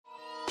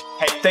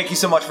Hey, thank you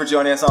so much for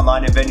joining us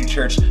online at Venue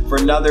Church for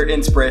another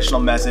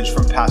inspirational message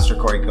from Pastor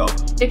Corey Cope.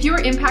 If you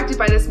were impacted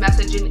by this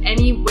message in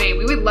any way,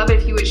 we would love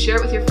it if you would share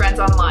it with your friends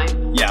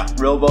online. Yeah,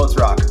 real boats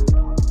rock.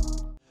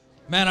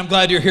 Man, I'm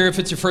glad you're here if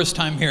it's your first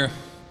time here.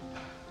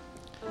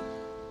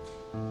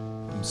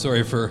 I'm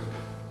sorry for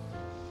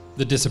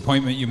the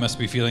disappointment you must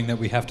be feeling that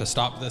we have to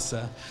stop this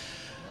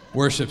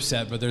worship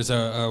set, but there's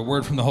a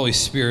word from the Holy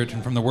Spirit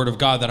and from the Word of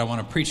God that I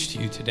want to preach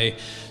to you today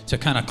to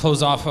kind of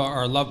close off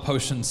our Love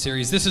Potion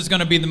series. This is going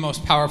to be the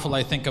most powerful,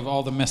 I think, of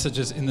all the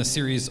messages in the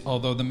series,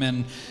 although the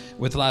men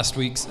with last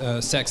week's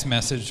sex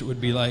message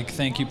would be like,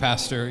 thank you,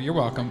 Pastor, you're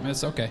welcome,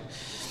 it's okay.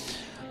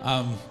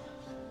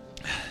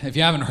 If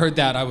you haven't heard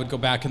that, I would go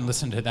back and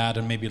listen to that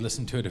and maybe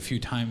listen to it a few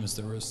times.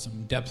 There was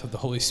some depth of the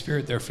Holy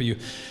Spirit there for you.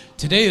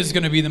 Today is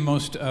going to be the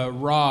most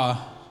raw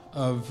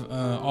of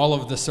all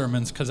of the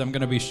sermons because I'm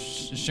going to be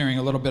sharing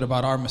a little bit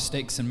about our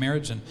mistakes in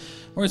marriage. And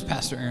where's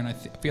Pastor Erin? I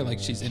feel like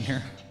she's in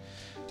here.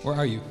 Where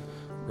are you?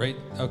 Right?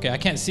 Okay, I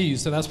can't see you,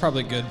 so that's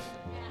probably good.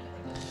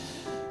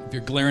 If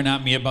you're glaring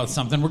at me about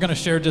something, we're going to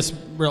share just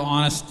real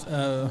honest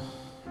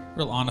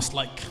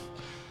like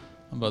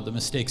about the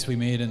mistakes we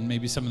made and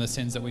maybe some of the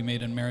sins that we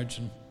made in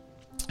marriage.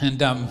 And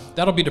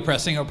that'll be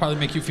depressing. It'll probably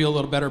make you feel a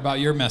little better about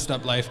your messed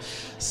up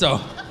life. So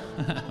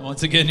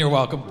once again, you're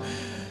welcome.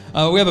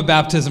 We have a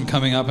baptism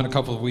coming up in a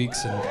couple of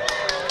weeks, and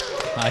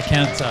I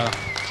can't,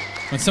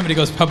 when somebody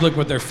goes public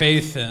with their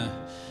faith,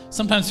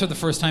 sometimes for the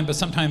first time, but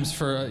sometimes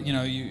for,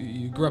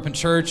 you grew up in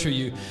church, or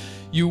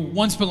you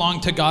once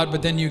belonged to God,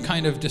 but then you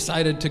kind of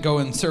decided to go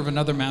and serve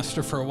another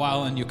master for a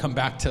while, and you come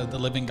back to the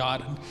living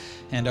God,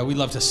 and we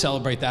love to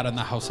celebrate that in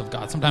the house of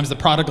God. Sometimes the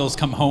prodigals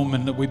come home,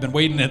 and we've been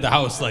waiting at the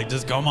house, like,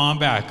 just come on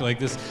back, like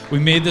this, we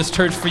made this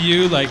church for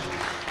you, like,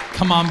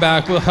 come on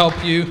back, we'll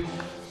help you.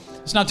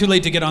 It's not too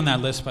late to get on that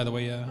list, by the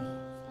way.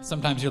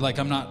 Sometimes you're like,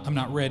 I'm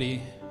not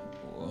ready.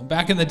 Well,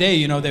 back in the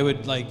day, they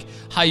would like,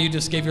 hi, you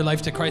just gave your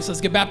life to Christ,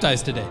 let's get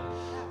baptized today.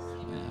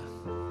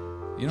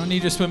 Yeah. You don't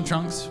need your swim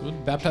trunks. We'll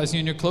baptize you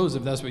in your clothes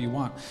if that's what you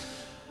want.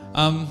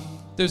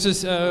 There's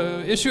this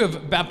issue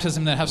of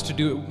baptism that has to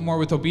do more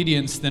with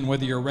obedience than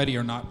whether you're ready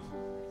or not.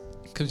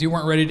 Because you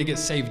weren't ready to get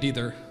saved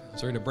either.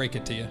 Sorry to break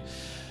it to you.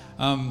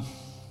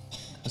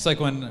 It's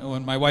like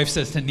when my wife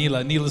says to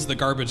Neela's the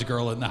garbage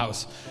girl in the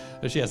house.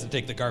 She has to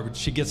take the garbage.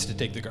 She gets to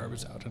take the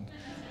garbage out.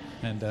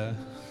 And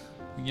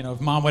if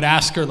Mom would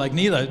ask her, like,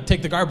 Neela,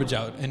 take the garbage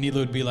out. And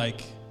Neela would be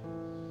like,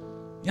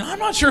 I'm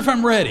not sure if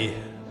I'm ready.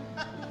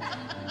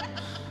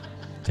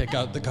 Take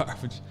out the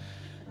garbage.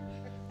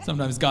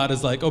 Sometimes God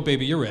is like, oh,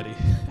 baby, you're ready.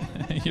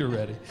 You're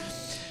ready.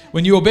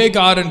 When you obey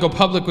God and go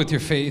public with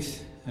your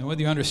faith, and whether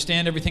you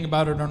understand everything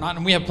about it or not,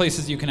 and we have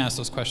places you can ask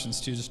those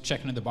questions too, just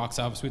check into the box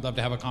office. We'd love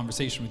to have a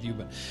conversation with you,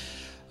 but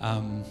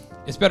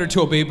it's better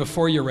to obey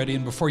before you're ready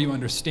and before you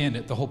understand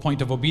it. The whole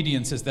point of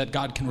obedience is that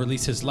God can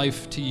release his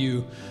life to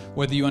you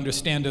whether you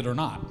understand it or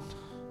not.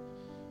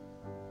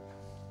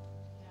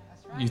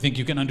 You think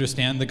you can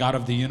understand the God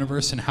of the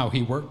universe and how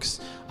he works?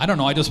 I don't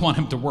know, I just want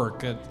him to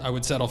work. I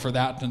would settle for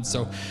that. And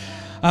so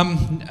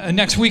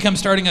next week I'm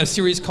starting a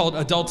series called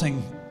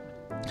Adulting.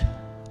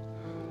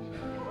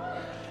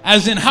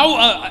 As in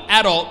how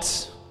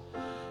adults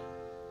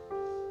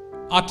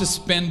ought to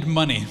spend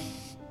money.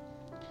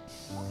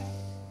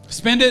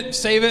 Spend it,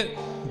 save it,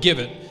 give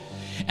it.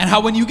 And how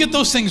when you get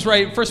those things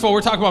right, first of all,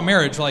 we're talking about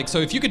marriage. So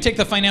if you could take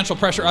the financial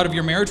pressure out of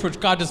your marriage, which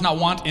God does not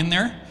want in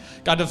there.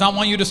 God does not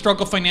want you to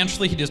struggle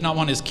financially. He does not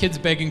want his kids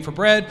begging for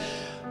bread.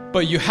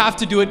 But you have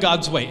to do it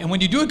God's way. And when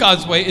you do it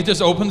God's way, it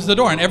just opens the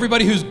door. And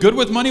everybody who's good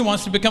with money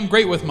wants to become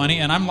great with money.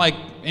 And I'm like,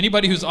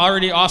 anybody who's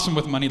already awesome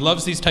with money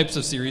loves these types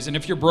of series. And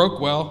if you're broke,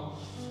 well,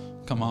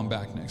 come on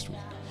back next week.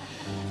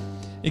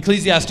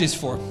 Ecclesiastes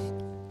 4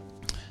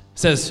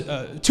 says,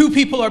 two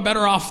people are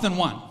better off than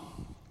one.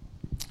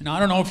 Now, I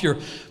don't know if you're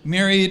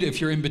married, if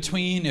you're in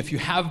between, if you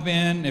have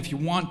been, if you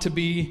want to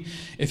be.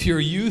 If you're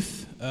a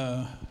youth,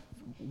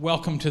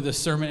 welcome to this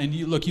sermon. And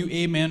you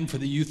amen for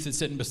the youth that's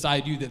sitting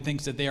beside you that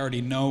thinks that they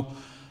already know,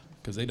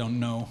 because they don't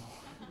know.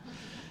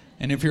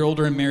 And if you're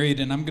older and married,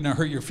 and I'm going to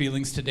hurt your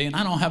feelings today, and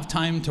I don't have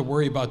time to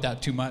worry about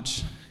that too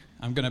much.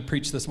 I'm going to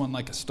preach this one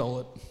like I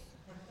stole it.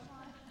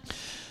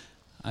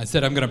 I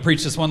said I'm going to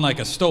preach this one like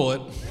I stole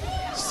it.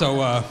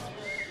 So,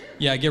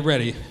 get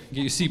ready.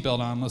 Get your seatbelt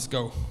on. Let's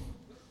go.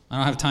 I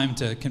don't have time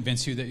to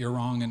convince you that you're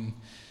wrong and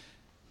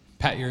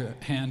pat your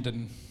hand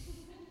and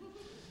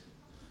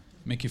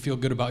make you feel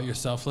good about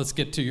yourself. Let's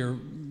get to your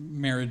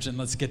marriage and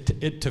let's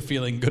get to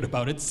feeling good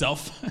about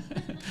itself.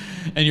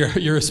 And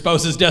your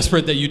spouse is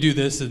desperate that you do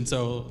this, and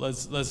so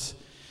let's.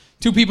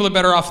 Two people are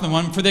better off than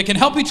one, for they can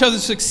help each other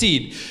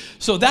succeed.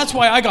 So that's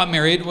why I got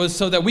married, was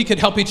so that we could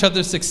help each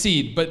other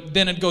succeed. But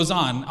then it goes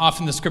on.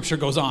 Often the scripture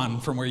goes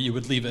on from where you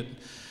would leave it.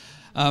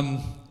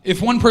 If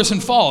one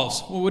person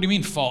falls, well, what do you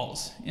mean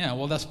falls? Yeah,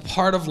 well, that's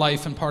part of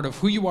life and part of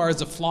who you are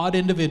as a flawed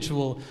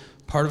individual,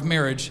 part of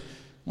marriage.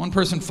 One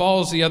person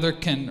falls, the other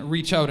can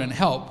reach out and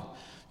help.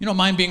 You don't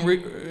mind being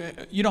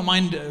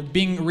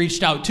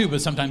reached out to, but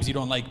sometimes you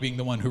don't like being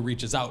the one who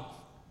reaches out.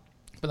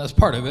 But that's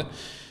part of it.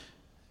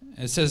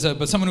 It says,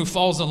 but someone who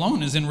falls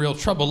alone is in real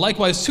trouble.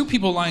 Likewise, two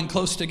people lying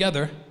close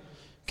together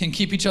can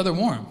keep each other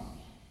warm.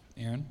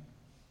 Aaron?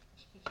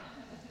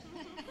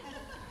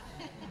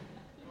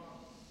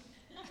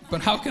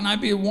 But how can I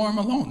be warm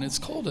alone? It's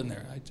cold in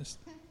there.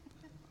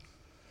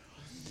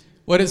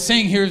 What it's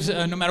saying here is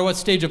no matter what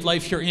stage of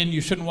life you're in,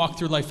 you shouldn't walk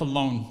through life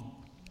alone.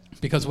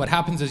 Because what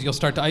happens is you'll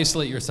start to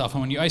isolate yourself.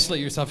 And when you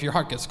isolate yourself, your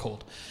heart gets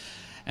cold.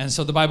 And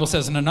so the Bible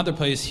says in another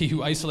place, he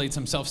who isolates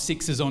himself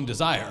seeks his own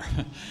desire.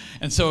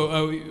 And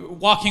so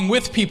walking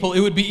with people, it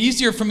would be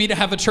easier for me to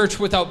have a church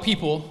without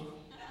people.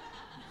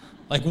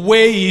 Like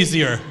way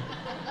easier.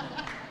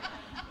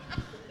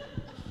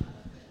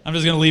 I'm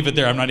just going to leave it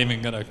there. I'm not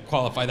even going to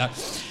qualify that.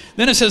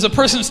 Then it says, a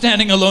person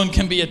standing alone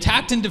can be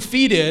attacked and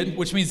defeated,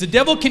 which means the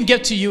devil can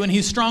get to you and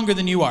he's stronger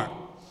than you are.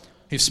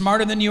 He's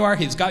smarter than you are.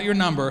 He's got your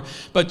number.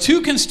 But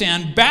two can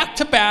stand back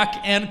to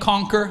back and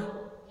conquer.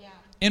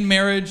 In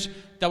marriage,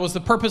 that was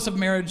the purpose of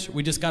marriage.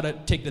 We just got to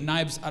take the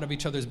knives out of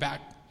each other's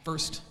back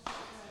first.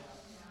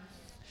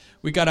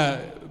 We got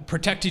to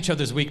protect each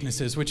other's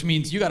weaknesses, which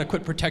means you got to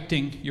quit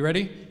protecting, you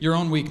ready? Your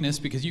own weakness,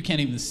 because you can't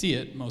even see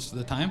it most of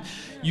the time.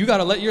 You got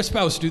to let your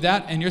spouse do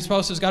that, and your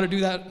spouse has got to do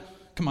that.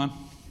 Come on.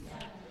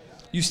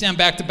 You stand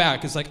back to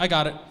back. It's like, I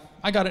got it,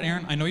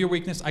 Aaron. I know your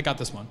weakness. I got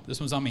this one.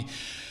 This one's on me.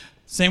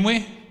 Same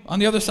way, on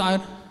the other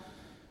side,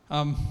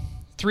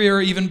 3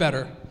 are even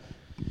better.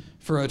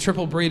 For a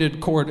triple braided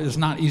cord is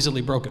not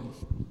easily broken.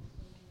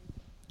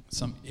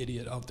 Some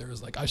idiot out there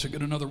is like, I should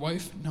get another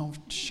wife? No,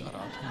 shut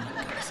up. Oh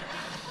my goodness.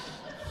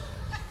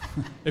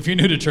 If you're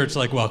new to church,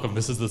 like, welcome.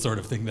 This is the sort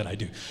of thing that I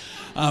do.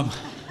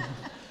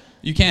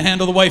 You can't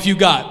handle the wife you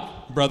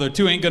got, brother.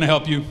 2 ain't going to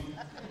help you.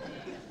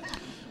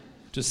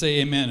 Just say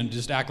amen and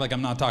just act like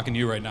I'm not talking to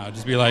you right now.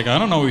 Just be like, I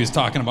don't know what he's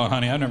talking about,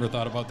 honey. I never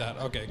thought about that.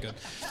 Okay, good.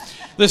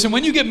 Listen,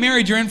 when you get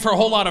married, you're in for a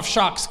whole lot of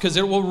shocks because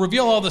it will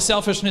reveal all the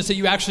selfishness that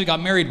you actually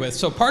got married with.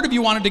 So part of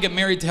you wanted to get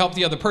married to help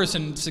the other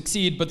person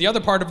succeed, but the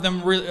other part of them,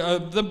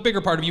 the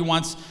bigger part of you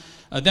wants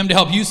them to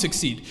help you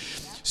succeed.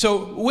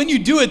 So when you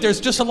do it, there's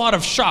just a lot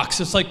of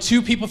shocks. It's like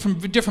 2 people from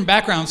different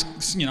backgrounds,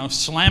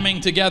 slamming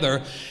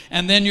together,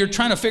 and then you're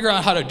trying to figure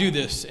out how to do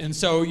this. And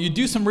so you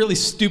do some really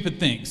stupid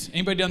things.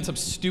 Anybody done some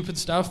stupid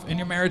stuff in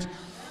your marriage?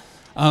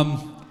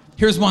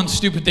 Here's one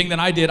stupid thing that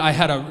I did. I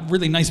had a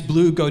really nice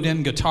blue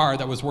Godin guitar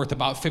that was worth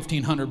about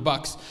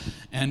 $1,500,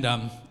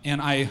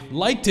 and I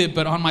liked it,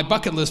 but on my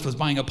bucket list was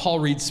buying a Paul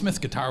Reed Smith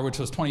guitar, which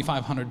was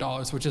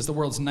 $2,500, which is the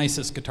world's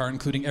nicest guitar,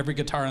 including every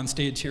guitar on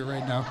stage here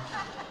right now,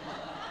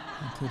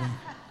 including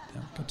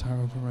that guitar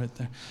over right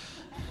there,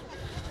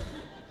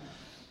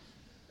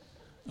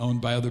 owned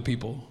by other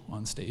people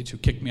on stage who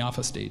kicked me off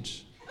a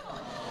stage.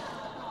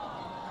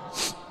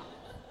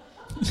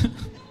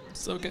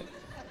 So good.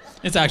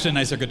 It's actually a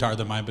nicer guitar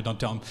than mine, but don't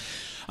tell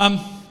him.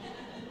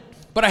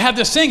 But I had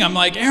this thing. I'm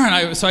like, Aaron,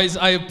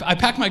 I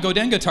packed my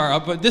Godin guitar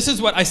up, but this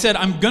is what I said.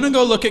 I'm going to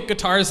go look at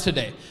guitars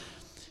today.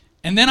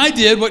 And then I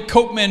did what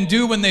Cope men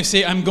do when they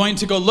say, I'm going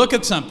to go look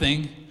at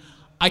something.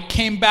 I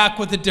came back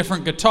with a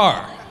different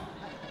guitar.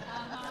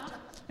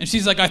 And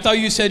she's like, I thought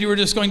you said you were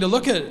just going to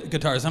look at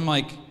guitars. I'm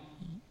like,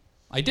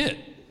 I did.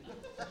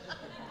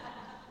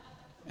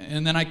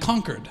 And then I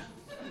conquered.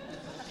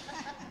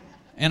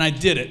 And I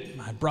did it.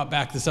 I brought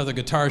back this other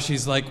guitar.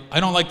 She's like, I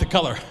don't like the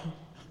color.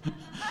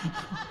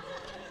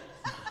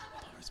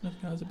 Smith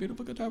has a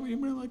beautiful guitar. But you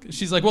really like it.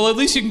 She's like, well, at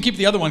least you can keep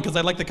the other one because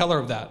I like the color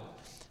of that.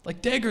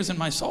 Like daggers in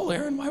my soul,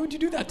 Aaron. Why would you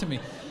do that to me?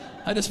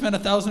 I just spent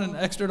 $1,000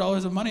 extra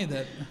of money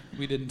that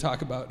we didn't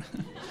talk about.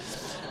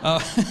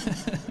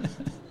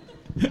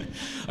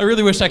 I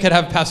really wish I could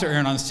have Pastor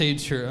Aaron on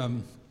stage here.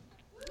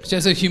 She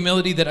has a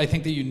humility that I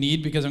think that you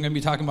need because I'm going to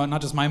be talking about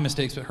not just my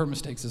mistakes, but her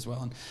mistakes as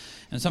well.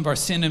 And some of our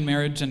sin in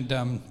marriage.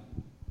 And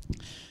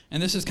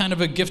this is kind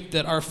of a gift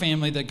that our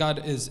family, that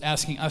God is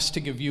asking us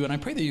to give you. And I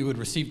pray that you would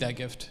receive that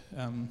gift.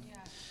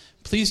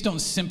 Please don't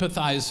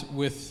sympathize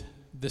with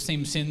the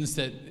same sins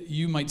that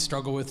you might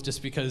struggle with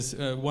just because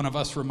one of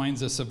us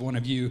reminds us of one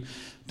of you.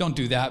 Don't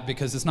do that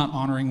because it's not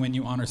honoring when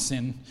you honor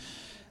sin.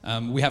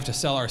 We have to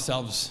sell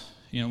ourselves.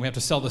 We have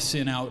to sell the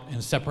sin out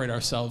and separate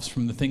ourselves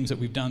from the things that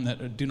we've done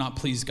that do not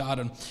please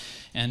God.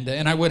 And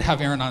I would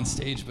have Erin on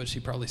stage, but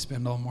she'd probably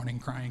spend all morning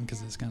crying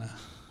because it's kind of,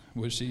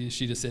 would she?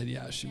 She just said,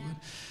 yeah, she would.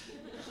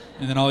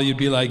 And then all you'd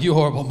be like, you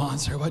horrible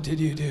monster, what did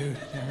you do?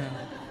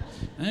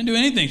 I didn't do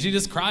anything. She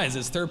just cries.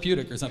 It's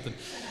therapeutic or something.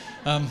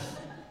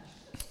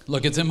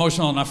 Look, it's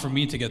emotional enough for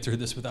me to get through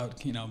this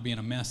without, being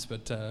a mess.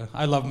 But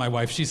I love my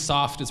wife. She's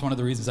soft. It's one of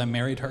the reasons I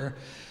married her.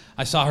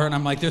 I saw her and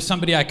I'm like, there's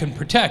somebody I can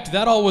protect.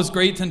 That all was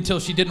great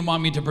until she didn't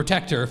want me to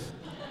protect her.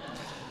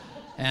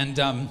 And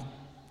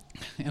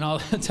I'll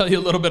tell you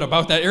a little bit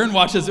about that. Erin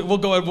watches it.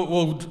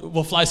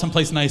 We'll fly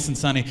someplace nice and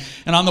sunny.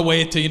 And on the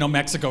way to,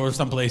 Mexico or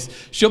someplace,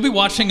 she'll be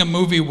watching a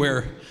movie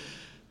where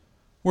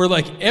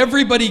like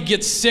everybody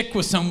gets sick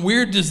with some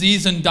weird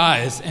disease and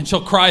dies, and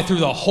she'll cry through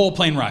the whole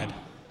plane ride.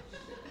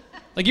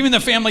 Like even the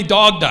family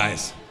dog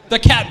dies. The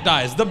cat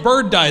dies, the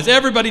bird dies,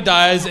 everybody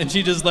dies, and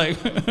she just like,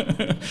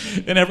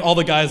 and all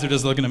the guys are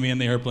just looking at me in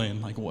the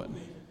airplane like, what,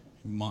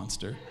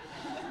 monster?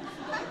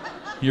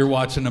 You're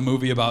watching a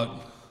movie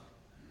about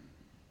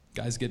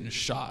Guy's getting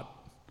shot.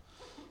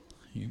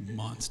 You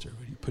monster.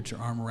 You put your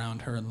arm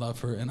around her and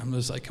love her. And I'm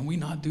just like, can we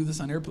not do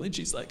this on airplane?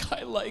 She's like,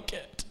 I like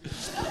it.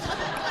 Fine.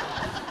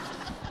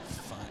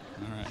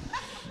 All right.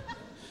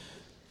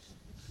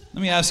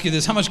 Let me ask you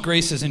this. How much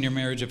grace is in your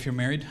marriage if you're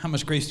married? How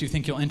much grace do you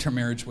think you'll enter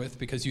marriage with?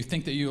 Because you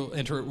think that you'll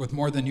enter it with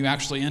more than you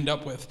actually end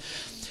up with.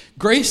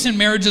 Grace in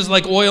marriage is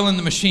like oil in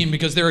the machine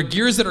because there are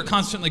gears that are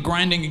constantly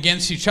grinding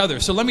against each other.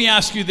 So let me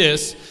ask you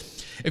this.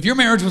 If your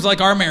marriage was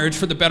like our marriage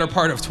for the better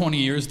part of 20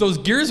 years, those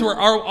gears were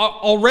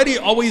already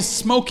always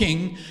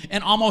smoking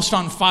and almost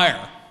on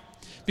fire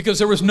because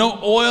there was no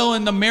oil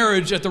in the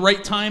marriage at the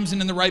right times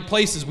and in the right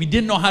places. We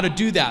didn't know how to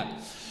do that.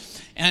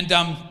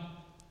 And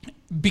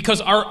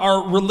because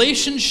our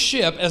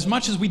relationship, as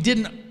much as we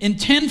didn't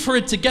intend for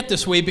it to get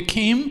this way,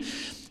 became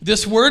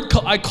this word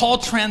I call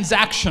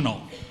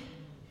transactional.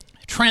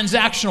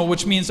 Transactional,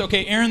 which means,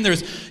 okay, Aaron,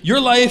 there's your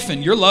life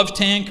and your love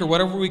tank or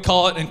whatever we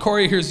call it, and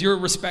Corey, here's your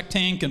respect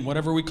tank and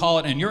whatever we call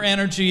it, and your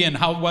energy and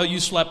how well you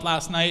slept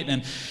last night.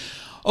 And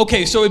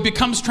okay, so it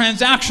becomes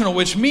transactional,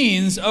 which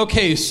means,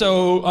 okay,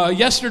 so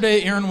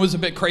yesterday Aaron was a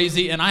bit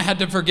crazy and I had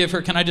to forgive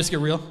her. Can I just get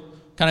real?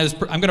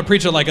 I'm going to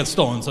preach it like it's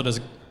stolen, so just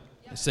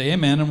say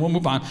amen and we'll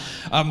move on.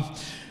 And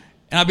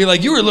I'll be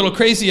like, you were a little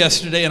crazy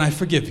yesterday and I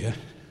forgive you.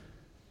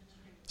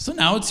 So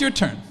now it's your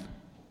turn.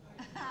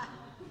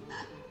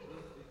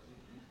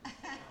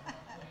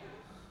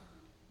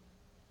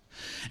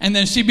 And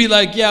then she'd be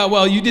like, yeah,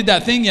 well, you did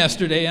that thing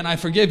yesterday and I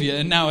forgive you.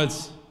 And now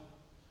it's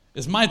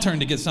my turn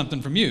to get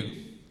something from you,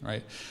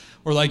 right?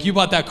 Or like, you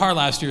bought that car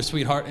last year,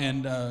 sweetheart,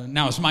 and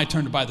now it's my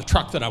turn to buy the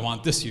truck that I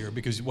want this year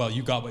because, well,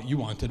 you got what you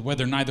wanted.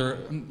 Whether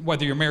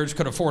your marriage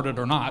could afford it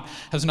or not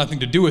has nothing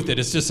to do with it.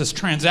 It's just this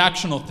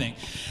transactional thing.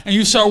 And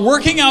you start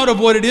working out of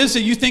what it is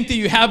that you think that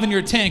you have in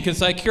your tank. It's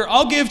like, here,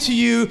 I'll give to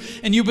you,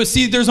 and you, but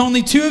see, there's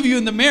only two of you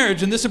in the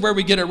marriage, and this is where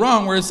we get it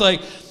wrong, where it's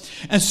like,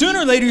 and sooner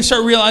or later you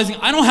start realizing,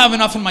 I don't have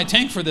enough in my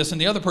tank for this, and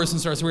the other person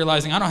starts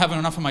realizing, I don't have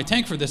enough in my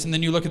tank for this, and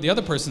then you look at the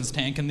other person's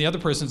tank, and the other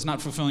person's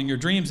not fulfilling your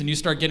dreams, and you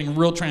start getting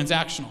real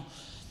transactional.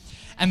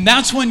 And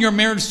that's when your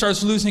marriage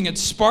starts losing its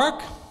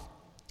spark,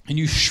 and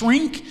you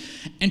shrink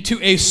into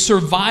a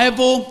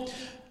survival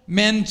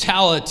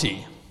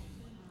mentality,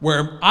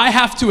 where I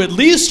have to at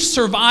least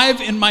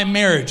survive in my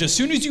marriage. As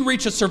soon as you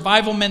reach a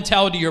survival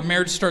mentality, your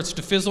marriage starts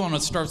to fizzle and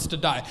it starts to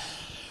die.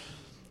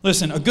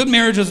 Listen, a good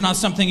marriage is not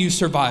something you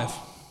survive.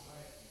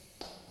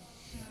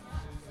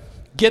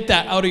 Get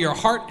that out of your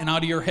heart and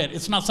out of your head.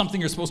 It's not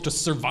something you're supposed to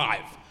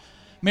survive.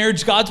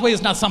 Marriage God's way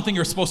is not something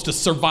you're supposed to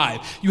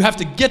survive. You have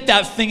to get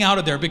that thing out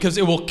of there because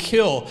it will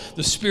kill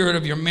the spirit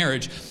of your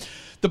marriage.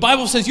 The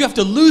Bible says you have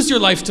to lose your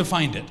life to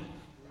find it.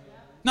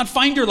 Not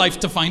find your life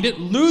to find it.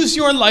 Lose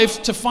your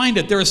life to find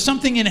it. There is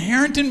something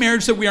inherent in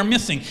marriage that we are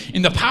missing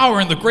in the power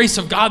and the grace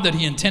of God that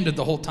He intended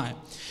the whole time.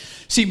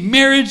 See,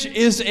 marriage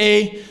is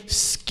a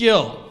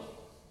skill.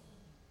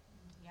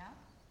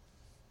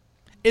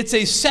 It's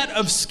a set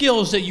of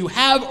skills that you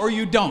have or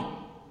you don't.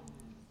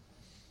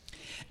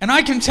 And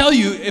I can tell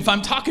you, if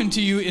I'm talking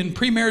to you in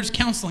pre-marriage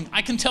counseling,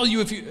 I can tell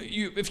you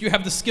if you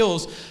have the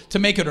skills to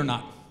make it or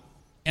not.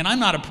 And I'm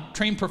not a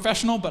trained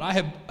professional, but I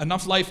have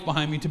enough life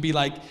behind me to be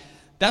like,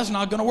 that's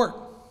not going to work.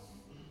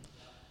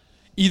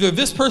 Either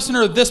this person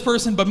or this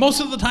person, but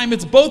most of the time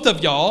it's both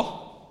of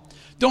y'all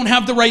don't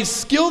have the right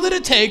skill that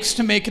it takes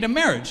to make it a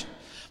marriage.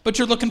 But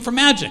you're looking for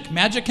magic.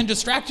 Magic can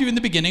distract you in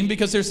the beginning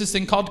because there's this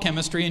thing called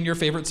chemistry and your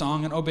favorite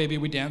song. And oh, baby,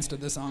 we danced to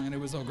this song and it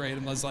was so great.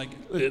 And I was like,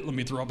 let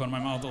me throw up in my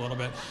mouth a little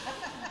bit.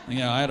 And,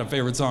 yeah, I had a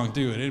favorite song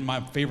too. It ain't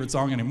my favorite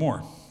song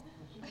anymore.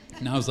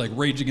 Now it's like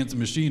Rage Against the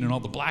Machine and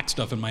all the black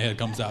stuff in my head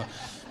comes out.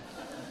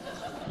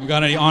 We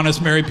got any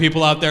honest married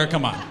people out there?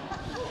 Come on.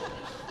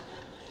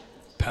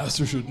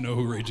 Pastor should know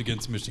who Rage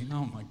Against the Machine.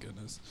 Oh my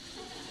goodness.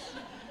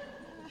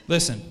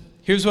 Listen.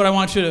 Here's what I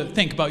want you to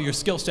think about your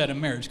skill set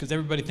in marriage, because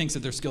everybody thinks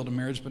that they're skilled in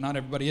marriage, but not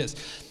everybody is.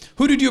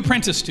 Who did you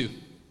apprentice to?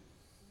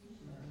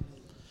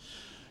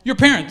 Your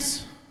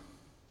parents.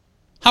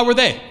 How were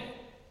they?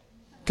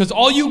 Because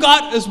all you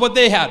got is what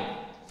they had.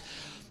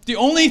 The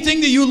only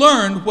thing that you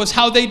learned was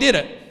how they did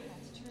it.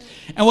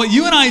 And what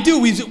you and I do,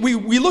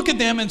 we look at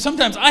them, and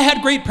sometimes I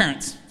had great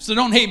parents, so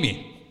don't hate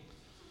me.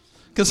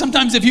 Because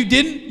sometimes if you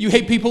didn't, you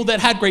hate people that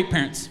had great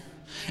parents.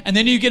 And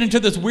then you get into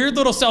this weird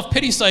little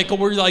self-pity cycle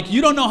where you're like,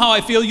 you don't know how I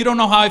feel, you don't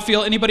know how I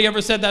feel. Anybody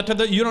ever said that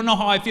to you don't know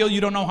how I feel,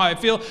 you don't know how I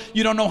feel,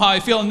 you don't know how I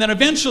feel. And then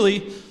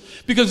eventually,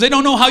 because they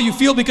don't know how you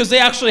feel because they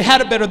actually had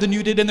it better than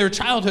you did in their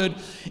childhood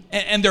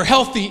and they're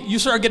healthy, you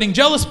start getting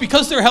jealous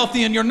because they're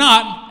healthy and you're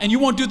not, and you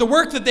won't do the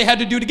work that they had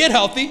to do to get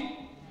healthy.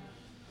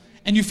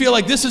 And you feel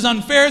like this is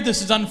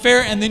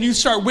unfair, and then you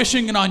start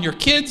wishing it on your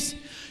kids.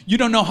 You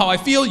don't know how I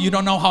feel, you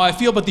don't know how I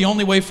feel, but the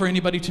only way for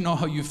anybody to know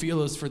how you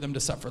feel is for them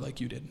to suffer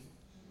like you did.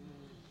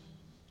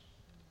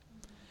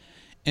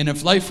 And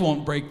if life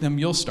won't break them,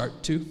 you'll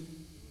start to.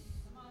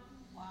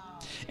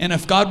 And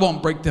if God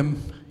won't break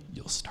them,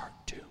 you'll start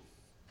to.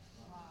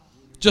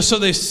 Just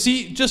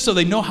so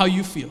they know how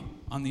you feel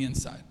on the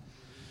inside.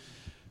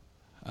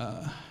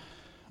 Oh,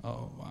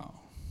 wow.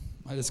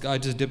 I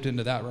just dipped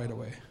into that right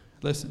away.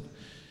 Listen,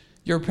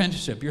 your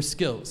apprenticeship, your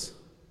skills,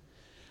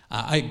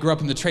 I grew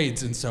up in the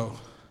trades, and so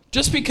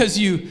just because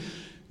you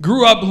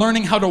grew up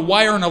learning how to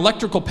wire an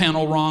electrical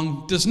panel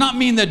wrong does not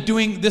mean that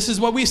this is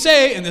what we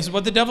say and this is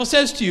what the devil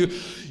says to you.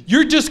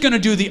 You're just going to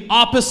do the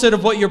opposite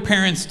of what your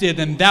parents did,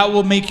 and that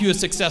will make you a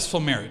successful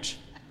marriage.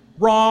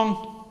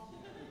 Wrong.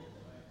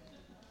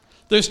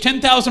 There's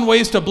 10,000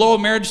 ways to blow a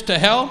marriage to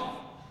hell,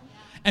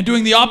 and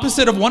doing the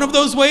opposite of one of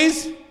those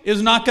ways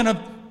is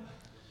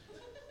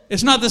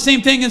it's not the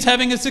same thing as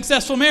having a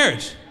successful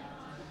marriage.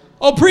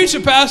 Oh, preach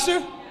it,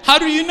 Pastor. How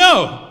do you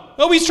know?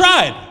 Well, we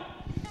tried.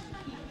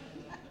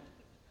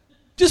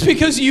 Just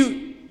because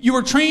you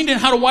were trained in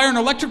how to wire an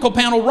electrical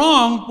panel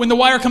wrong, when the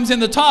wire comes in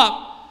the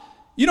top,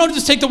 you don't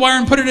just take the wire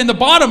and put it in the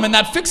bottom and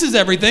that fixes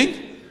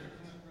everything.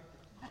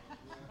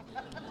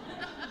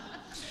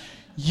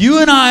 You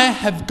and I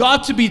have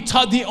got to be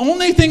taught. The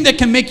only thing that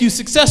can make you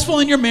successful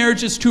in your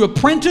marriage is to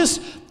apprentice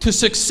to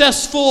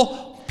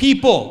successful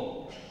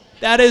people.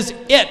 That is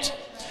it.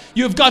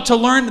 You've got to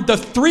learn the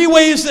 3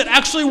 ways that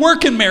actually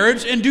work in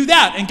marriage and do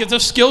that and get the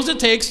skills it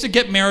takes to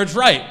get marriage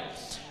right.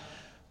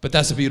 But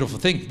that's a beautiful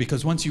thing,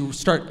 because once you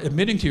start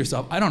admitting to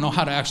yourself, I don't know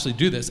how to actually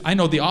do this. I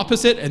know the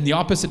opposite, and the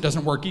opposite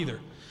doesn't work either.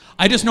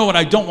 I just know what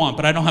I don't want,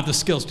 but I don't have the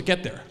skills to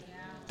get there. Yeah.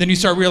 Then you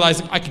start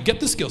realizing I can get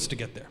the skills to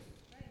get there.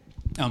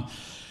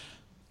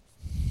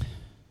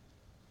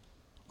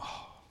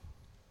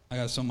 I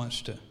got so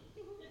much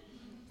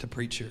to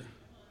preach here.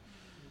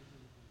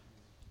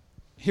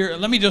 Here,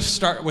 let me just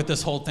start with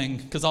this whole thing,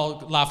 because I'll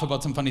laugh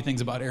about some funny things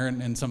about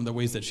Erin and some of the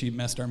ways that she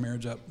messed our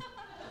marriage up.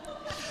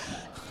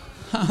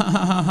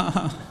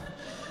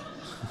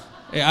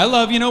 Hey, I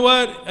love, you know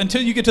what?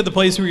 Until you get to the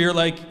place where you're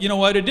like, you know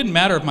what? It didn't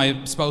matter if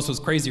my spouse was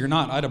crazy or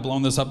not. I'd have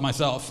blown this up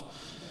myself.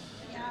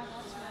 Yeah,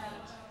 that's right.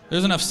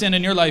 There's enough sin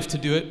in your life to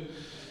do it.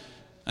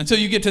 Until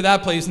you get to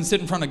that place and sit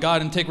in front of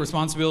God and take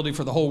responsibility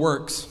for the whole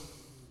works.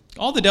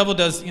 All the devil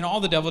does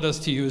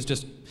to you is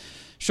just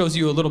shows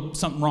you a little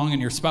something wrong in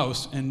your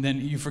spouse, and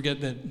then you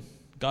forget that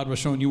God was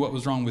showing you what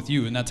was wrong with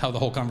you, and that's how the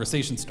whole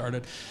conversation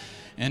started.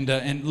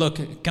 And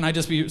look, can I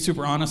just be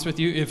super honest with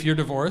you? If you're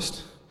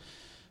divorced,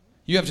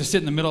 you have to sit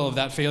in the middle of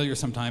that failure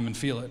sometime and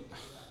feel it.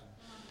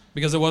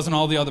 Because it wasn't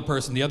all the other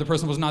person. The other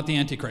person was not the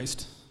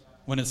Antichrist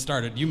when it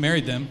started. You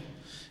married them.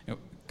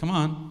 Come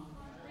on.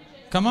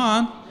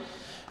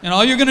 And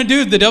all you're going to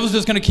do, the devil's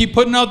just going to keep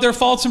putting out their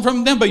faults in front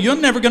of them, but you're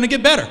never going to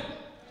get better.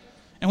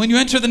 And when you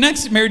enter the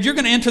next marriage, you're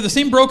going to enter the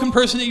same broken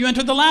person that you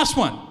entered the last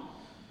one.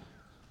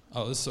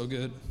 Oh, this is so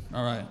good.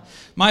 All right.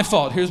 My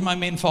fault. Here's my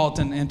main fault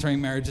in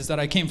entering marriage is that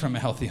I came from a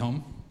healthy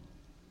home.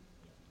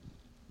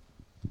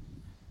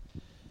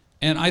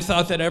 And I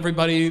thought that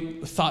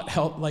everybody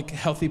thought like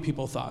healthy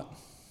people thought.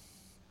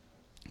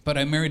 But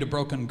I married a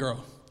broken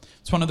girl.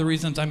 It's one of the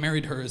reasons I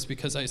married her is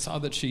because I saw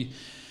that she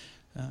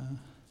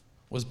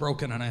was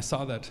broken, and I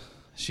saw that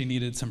she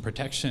needed some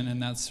protection,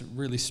 and that's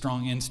really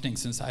strong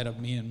instincts inside of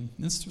me and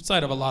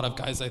inside of a lot of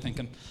guys, I think.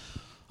 And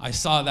I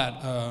saw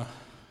that,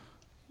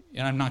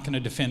 and I'm not going to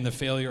defend the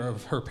failure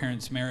of her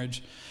parents'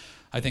 marriage.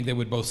 I think they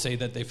would both say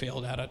that they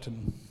failed at it,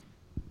 and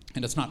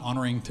it's not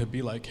honoring to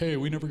be like, hey,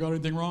 we never got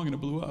anything wrong and it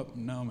blew up.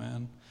 No,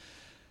 man.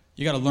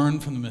 You got to learn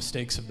from the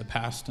mistakes of the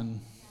past and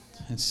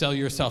sell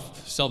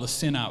the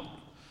sin out.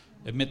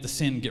 Admit the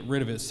sin, get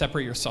rid of it,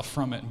 separate yourself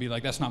from it, and be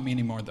like, that's not me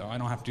anymore, though. I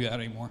don't have to do that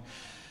anymore.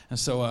 And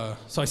so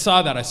I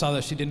saw that. I saw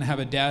that she didn't have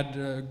a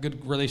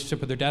good relationship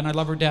with her dad, and I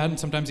love her dad, and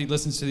sometimes he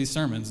listens to these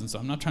sermons, and so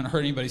I'm not trying to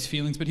hurt anybody's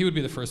feelings, but he would be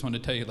the first one to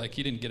tell you, like,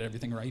 he didn't get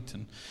everything right.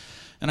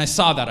 And I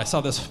saw that. I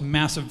saw this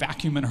massive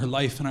vacuum in her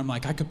life, and I'm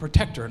like, I could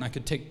protect her, and I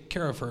could take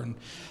care of her.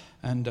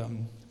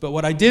 But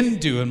what I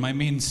didn't do, and my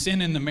main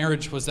sin in the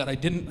marriage, was that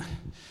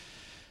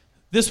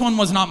this one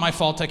was not my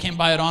fault. I came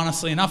by it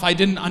honestly enough. I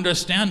didn't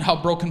understand how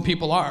broken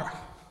people are.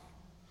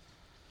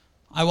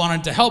 I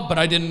wanted to help, but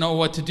I didn't know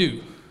what to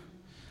do.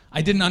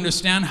 I didn't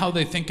understand how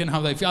they think and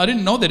how they feel. I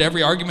didn't know that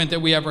every argument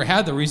that we ever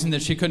had, the reason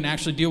that she couldn't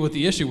actually deal with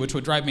the issue, which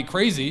would drive me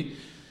crazy,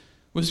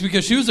 was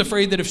because she was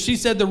afraid that if she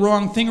said the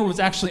wrong thing or was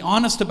actually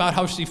honest about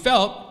how she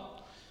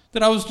felt,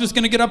 that I was just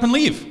going to get up and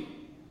leave.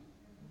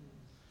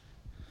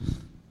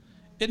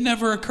 It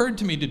never occurred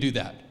to me to do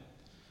that.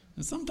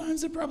 And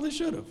sometimes it probably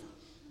should have.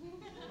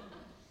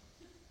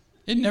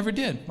 It never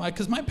did. Why?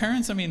 Because my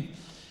parents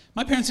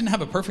didn't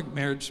have a perfect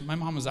marriage. My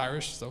mom was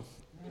Irish, so...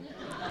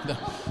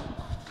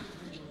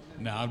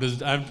 No,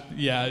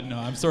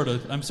 I'm sort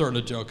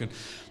of joking.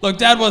 Look,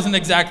 Dad wasn't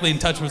exactly in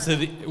touch with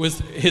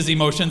his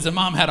emotions, and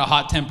Mom had a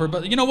hot temper.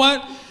 But you know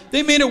what?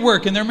 They made it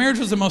work, and their marriage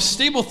was the most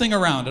stable thing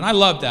around, and I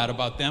love that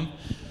about them.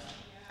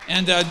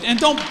 And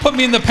don't put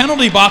me in the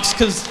penalty box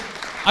because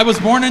I was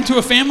born into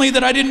a family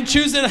that I didn't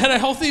choose that had a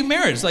healthy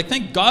marriage. Like,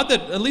 thank God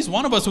that at least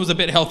one of us was a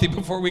bit healthy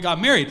before we got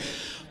married.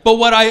 But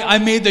what I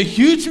made the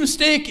huge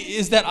mistake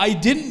is that I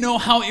didn't know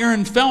how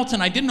Erin felt,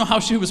 and I didn't know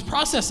how she was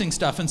processing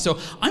stuff. And so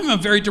I'm a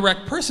very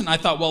direct person. I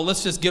thought, well,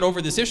 let's just get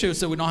over this issue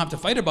so we don't have to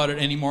fight about it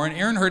anymore. And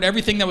Erin heard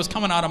everything that was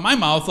coming out of my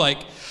mouth, like,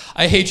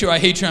 I hate you,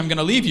 I'm going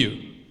to leave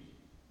you.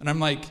 And I'm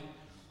like,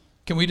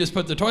 can we just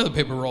put the toilet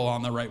paper roll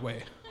on the right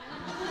way?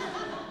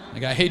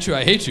 Like, I hate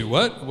you.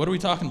 What? What are we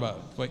talking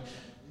about? Like,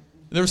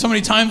 there were so many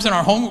times in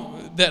our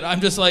home that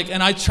I'm just like,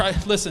 and I try,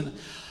 listen,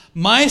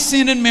 my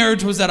sin in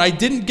marriage was that I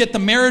didn't get the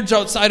marriage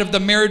outside of the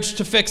marriage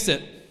to fix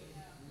it.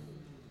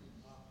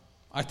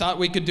 I thought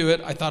we could do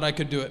it. I thought I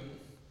could do it.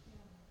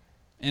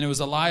 And it was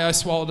a lie I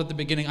swallowed at the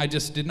beginning. I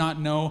just did not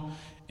know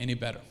any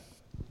better.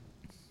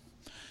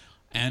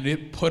 And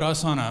it put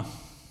us on a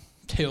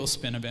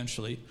tailspin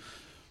eventually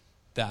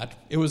that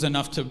it was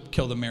enough to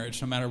kill the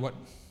marriage, no matter what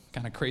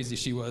kind of crazy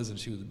she was, and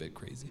she was a bit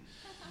crazy.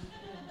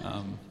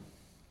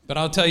 But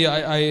I'll tell you,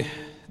 I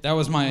that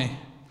was my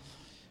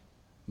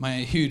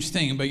huge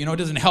thing. But it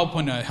doesn't help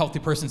when a healthy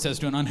person says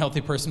to an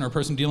unhealthy person or a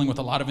person dealing with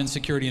a lot of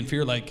insecurity and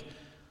fear, like,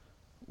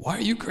 why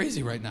are you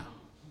crazy right now?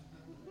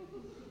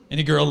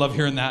 Any girl love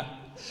hearing that?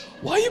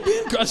 Why are you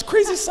being a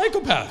crazy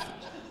psychopath?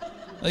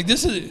 Like,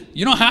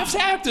 you don't have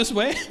to act this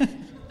way.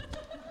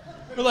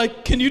 We're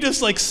like, can you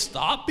just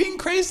stop being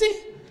crazy?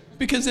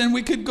 Because then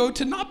we could go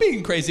to not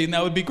being crazy, and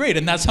that would be great.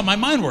 And that's how my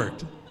mind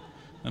worked.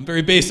 I'm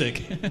very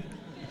basic.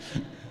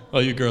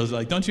 All you girls are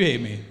like, don't you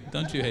hate me?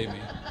 Don't you hate me?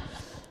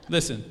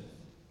 Listen,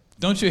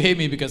 don't you hate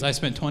me because I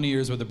spent 20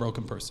 years with a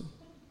broken person.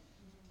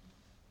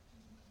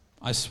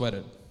 I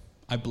sweated.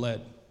 I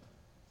bled.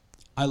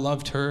 I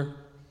loved her,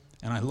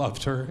 and I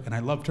loved her, and I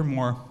loved her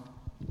more.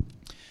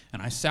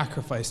 And I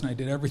sacrificed, and I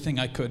did everything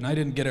I could, and I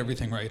didn't get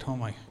everything right. Oh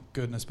my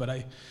goodness, but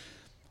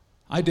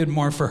I did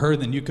more for her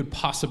than you could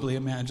possibly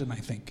imagine, I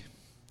think.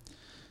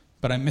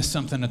 But I missed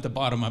something at the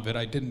bottom of it.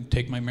 I didn't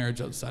take my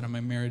marriage outside of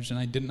my marriage, and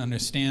I didn't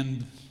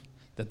understand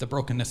that the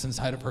brokenness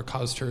inside of her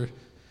caused her.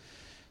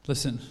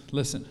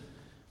 Listen.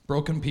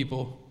 Broken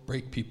people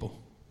break people.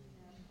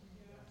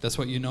 That's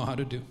what you know how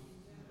to do.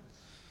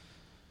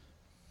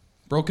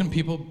 Broken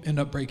people end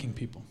up breaking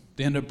people.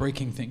 They end up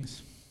breaking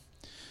things.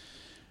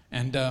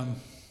 And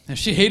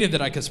she hated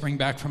that I could spring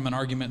back from an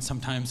argument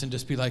sometimes and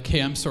just be like,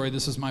 hey, I'm sorry,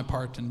 this is my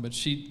part. And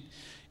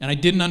I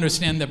didn't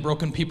understand that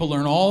broken people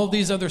learn all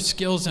these other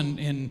skills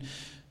in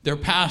their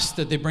past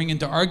that they bring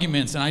into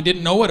arguments. And I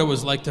didn't know what it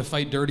was like to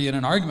fight dirty in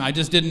an argument. I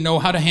just didn't know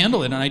how to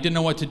handle it, and I didn't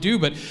know what to do.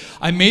 But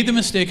I made the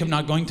mistake of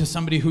not going to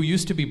somebody who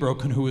used to be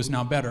broken who is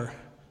now better,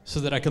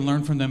 so that I could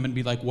learn from them and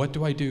be like, what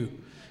do I do?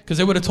 Because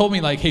they would have told me,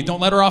 like, hey, don't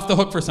let her off the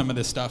hook for some of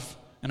this stuff.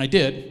 And I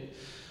did.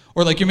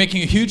 Or like, you're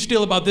making a huge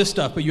deal about this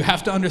stuff, but you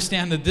have to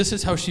understand that this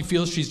is how she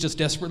feels. She's just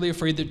desperately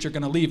afraid that you're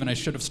going to leave. And I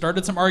should have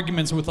started some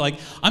arguments with like,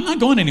 I'm not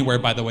going anywhere,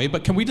 by the way,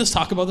 but can we just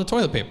talk about the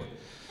toilet paper?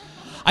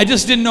 I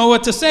just didn't know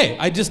what to say.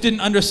 I just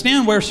didn't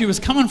understand where she was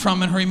coming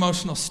from in her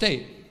emotional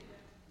state.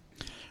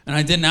 And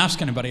I didn't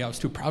ask anybody. I was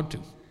too proud to.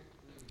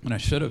 And I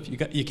should have.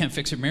 You can't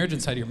fix your marriage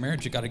inside of your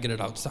marriage. You got to get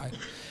it outside.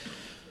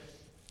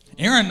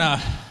 Erin, I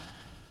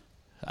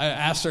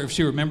asked her if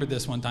she remembered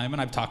this one time,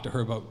 and I've talked to her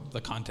about the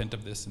content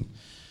of this, and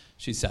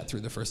she sat through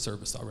the first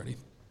service already.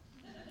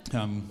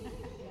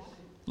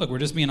 Look, we're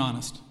just being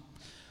honest.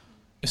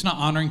 It's not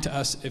honoring to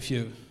us if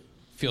you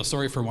feel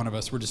sorry for one of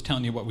us. We're just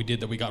telling you what we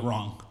did that we got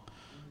wrong.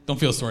 Don't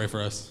feel sorry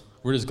for us.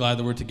 We're just glad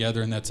that we're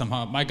together and that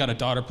somehow, I got a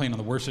daughter playing on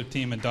the worship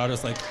team, and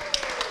daughter's like,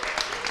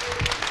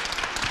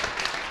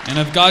 and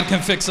if God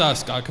can fix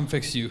us, God can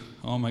fix you.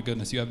 Oh my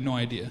goodness, you have no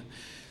idea.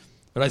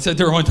 But I said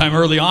to her one time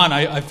early on,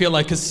 I feel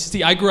like, because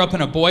see, I grew up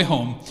in a boy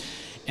home,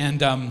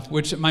 and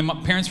which my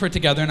parents were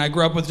together, and I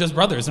grew up with just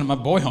brothers in my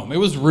boy home. It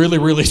was really,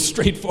 really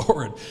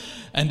straightforward.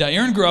 And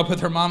Erin grew up with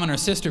her mom and her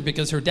sister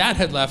because her dad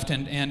had left,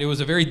 and it was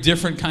a very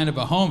different kind of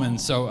a home. And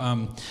so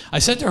I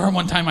said to her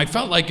one time, I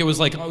felt like it was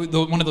like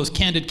one of those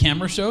candid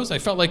camera shows. I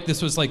felt like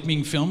this was like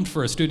being filmed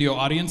for a studio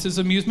audience's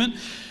amusement,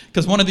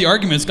 because one of the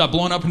arguments got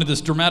blown up into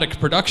this dramatic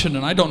production,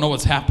 and I don't know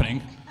what's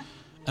happening.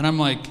 And I'm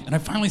like, and I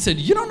finally said,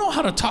 you don't know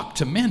how to talk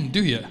to men,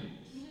 do you?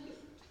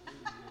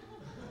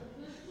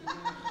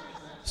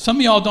 Some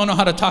of y'all don't know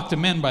how to talk to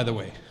men, by the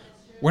way.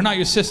 We're not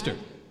your sister.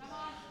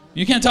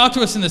 You can't talk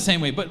to us in the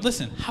same way. But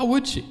listen, how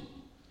would she?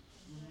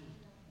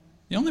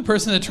 The only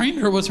person that trained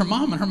her was her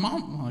mom, and her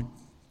mom,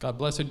 God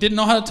bless her, didn't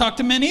know how to talk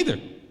to men either.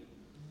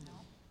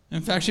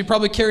 In fact, she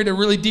probably carried a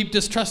really deep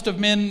distrust of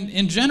men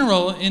in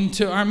general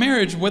into our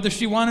marriage, whether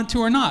she wanted to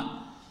or not.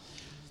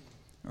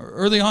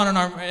 Early on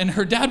and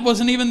her dad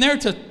wasn't even there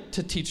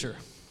to teach her.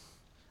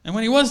 And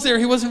when he was there,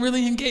 he wasn't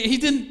really engaged.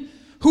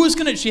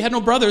 She had no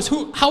brothers.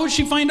 How would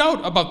she find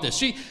out about this?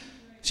 She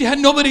had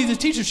nobody to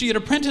teach her. She had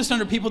apprenticed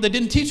under people that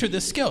didn't teach her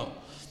this skill.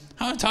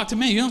 How to talk to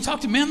men. You don't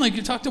talk to men like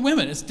you talk to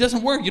women. It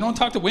doesn't work. You don't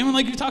talk to women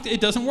like it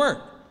doesn't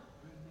work.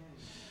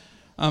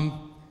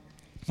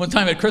 One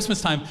time at Christmas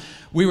time,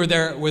 we were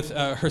there with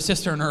her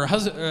sister and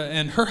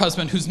her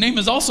husband, whose name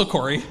is also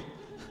Corey.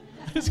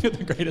 I just get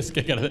the greatest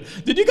kick out of it.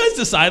 Did you guys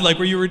decide,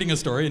 were you reading a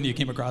story and you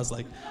came across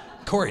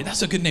Corey,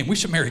 that's a good name. We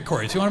should marry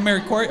Corey. Do you want to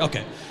marry Corey?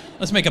 Okay.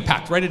 Let's make a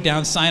pact. Write it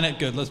down. Sign it.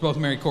 Good. Let's both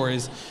marry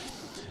Corey's.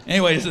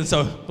 Anyways, and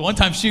so one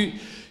time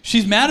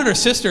she's mad at her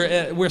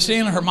sister. We're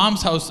staying at her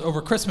mom's house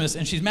over Christmas,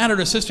 and she's mad at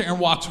her sister and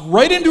walks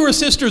right into her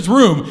sister's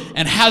room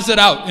and has it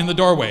out in the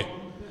doorway.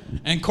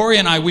 And Corey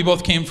and I, we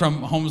both came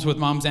from homes with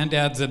moms and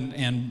dads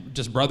and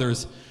just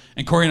brothers.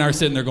 And Corey and I are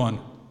sitting there going,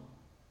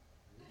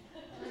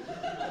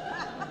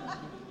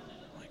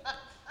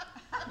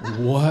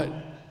 what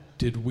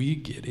did we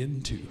get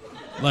into?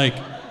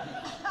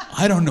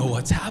 I don't know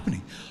what's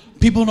happening.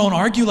 People don't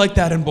argue like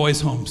that in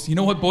boys' homes. You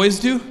know what boys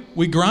do?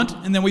 We grunt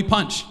and then we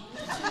punch.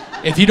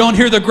 If you don't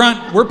hear the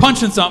grunt, we're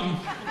punching something.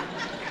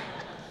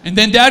 And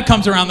then dad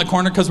comes around the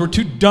corner because we're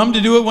too dumb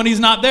to do it when he's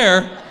not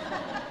there.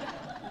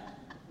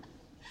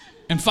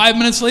 And 5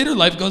 minutes later,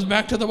 life goes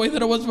back to the way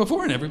that it was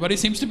before, and everybody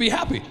seems to be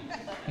happy.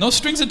 No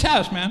strings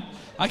attached, man.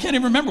 I can't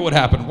even remember what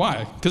happened.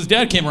 Why? Because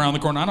dad came around the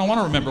corner. I don't want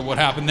to remember what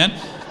happened then.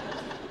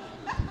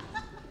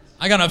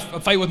 I got in a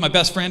fight with my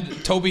best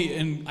friend, Toby,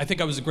 and I think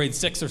I was in grade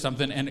 6 or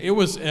something, and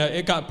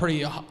it got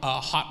pretty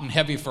hot and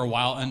heavy for a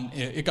while, and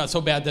it got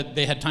so bad that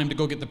they had time to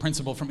go get the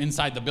principal from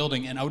inside the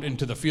building and out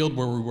into the field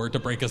where we were to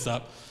break us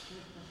up.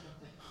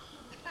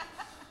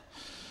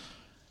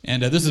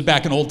 And this is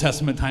back in Old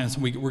Testament times,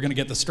 so we're going to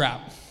get the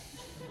strap.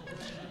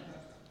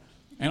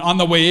 And on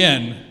the way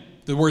in,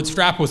 the word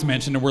strap was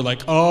mentioned, and we're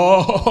like,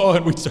 oh,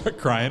 and we start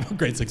crying.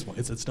 Grade 6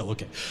 boys, it's still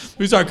okay.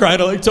 We start crying,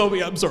 like,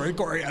 Toby, I'm sorry,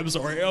 Corey, I'm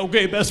sorry.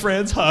 Okay, best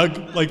friends,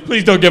 hug. Like,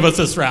 please don't give us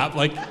a strap.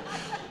 Like,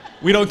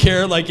 we don't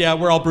care. Like, yeah,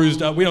 we're all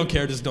bruised up. We don't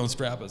care, just don't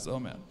strap us. Oh,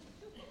 man.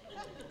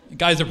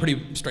 Guys are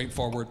pretty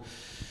straightforward.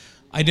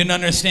 I didn't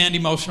understand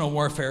emotional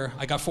warfare.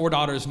 I got 4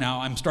 daughters now.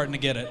 I'm starting to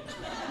get it.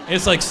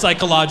 It's like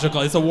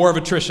psychological. It's a war of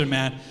attrition,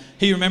 man.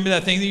 Hey, you remember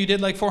that thing that you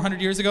did like 400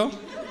 years ago?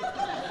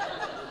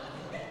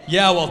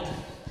 Yeah, well,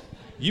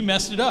 you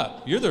messed it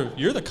up. You're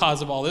the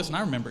cause of all this, and I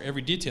remember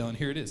every detail, and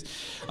here it is.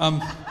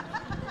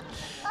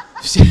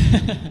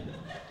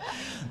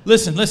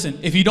 Listen.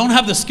 If you don't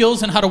have the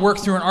skills in how to work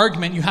through an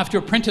argument, you have to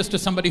apprentice to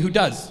somebody who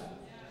does.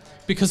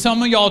 Because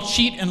some of y'all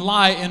cheat and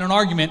lie in an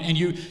argument, and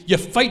you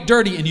fight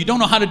dirty, and you don't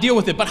know how to deal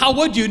with it. But how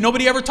would you?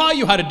 Nobody ever taught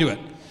you how to do it.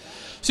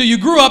 So you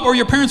grew up, or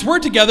your parents were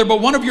together,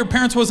 but one of your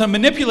parents was a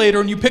manipulator,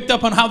 and you picked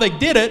up on how they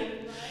did it.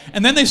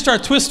 And then they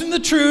start twisting the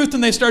truth,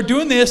 and they start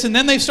doing this, and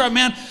then they start,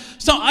 man.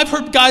 So I've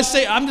heard guys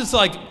say,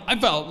 I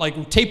felt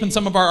like taping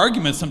some of our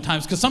arguments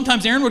sometimes, because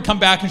sometimes Erin would come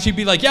back and she'd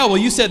be like, yeah, well,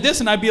 you said this,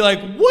 and I'd be like,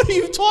 what are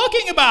you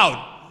talking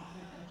about?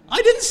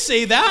 I didn't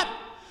say that.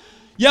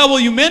 Yeah,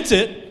 well, you meant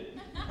it.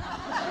 How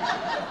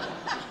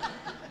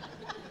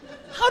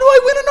do I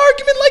win an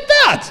argument like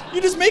that?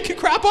 You just make it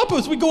crap up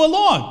as we go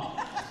along.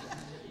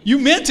 You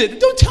meant it.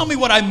 Don't tell me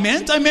what I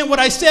meant. I meant what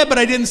I said, but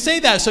I didn't say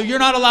that, so you're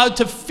not allowed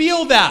to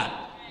feel that.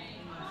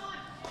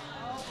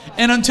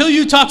 And until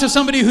you talk to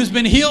somebody who's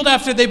been healed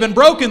after they've been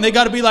broken, they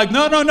got to be like,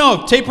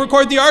 no, tape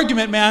record the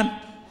argument,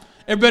 man.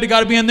 Everybody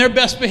got to be on their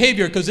best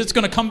behavior because it's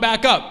going to come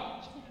back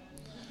up.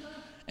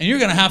 And you're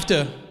going to have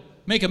to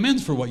make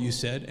amends for what you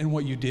said and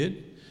what you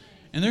did.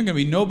 And there's going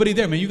to be nobody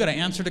there. Man, you got to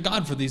answer to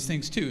God for these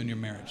things too in your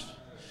marriage.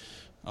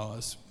 Oh,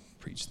 let's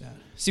preach that.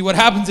 See, what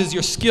happens is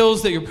your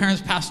skills that your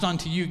parents passed on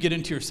to you get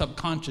into your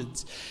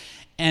subconscious.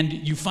 And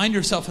you find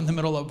yourself in the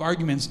middle of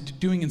arguments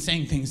doing and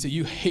saying things that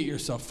you hate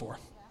yourself for.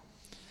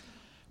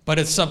 But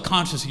it's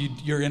subconscious.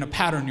 You're in a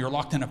pattern. You're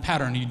locked in a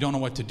pattern, and you don't know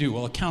what to do.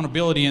 Well,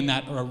 accountability in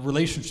that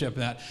relationship,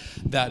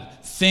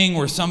 that thing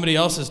where somebody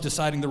else is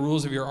deciding the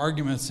rules of your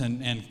arguments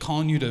and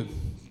calling you to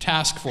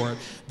task for it,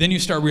 then you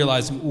start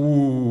realizing,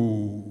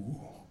 ooh,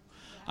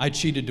 I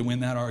cheated to win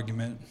that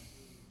argument.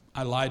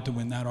 I lied to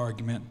win that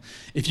argument.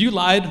 If you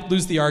lied,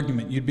 lose the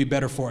argument. You'd be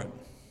better for it.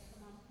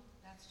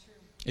 That's true.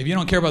 If you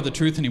don't care about the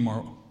truth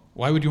anymore,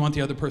 why would you want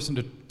the other person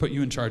to put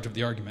you in charge of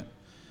the argument?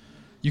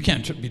 You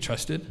can't be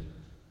trusted.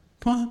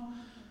 Come on.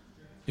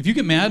 If you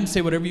get mad and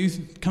say whatever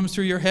comes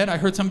through your head, I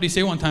heard somebody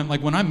say one time,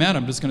 like, when I'm mad,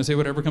 I'm just going to say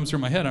whatever comes through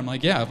my head. I'm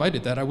like, yeah, if I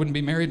did that, I wouldn't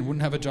be married and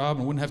wouldn't have a job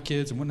and wouldn't have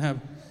kids and wouldn't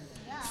have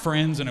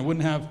friends and I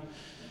wouldn't have...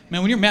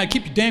 Man, when you're mad,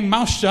 keep your dang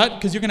mouth shut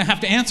because you're going to have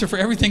to answer for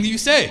everything that you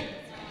say.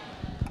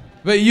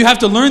 But you have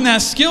to learn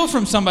that skill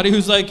from somebody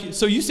who's like,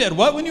 so you said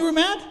what when you were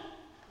mad?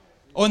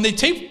 Oh, and they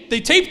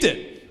taped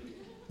it.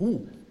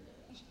 Ooh.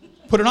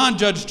 Put it on,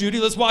 Judge Judy.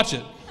 Let's watch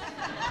it.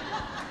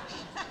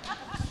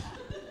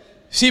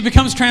 See, it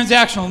becomes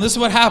transactional, and this is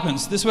what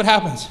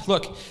happens.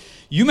 Look,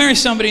 you marry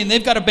somebody, and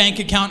they've got a bank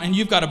account, and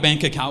you've got a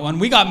bank account. When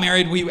we got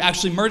married, we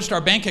actually merged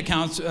our bank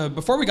accounts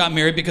before we got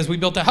married because we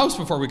built a house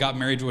before we got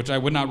married, which I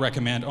would not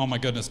recommend. Oh, my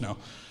goodness, no.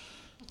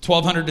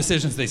 1,200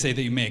 decisions they say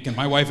that you make, and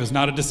my wife is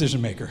not a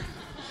decision maker.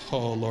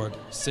 Oh, Lord,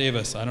 save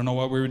us. I don't know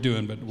what we were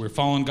doing, but we're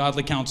following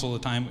godly counsel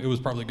at the time. It was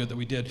probably good that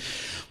we did.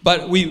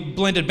 But we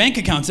blended bank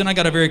accounts, and I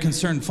got a very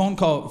concerned phone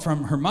call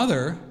from her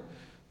mother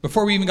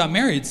before we even got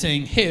married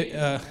saying, hey,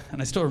 and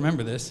I still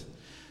remember this,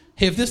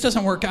 hey, if this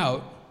doesn't work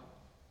out,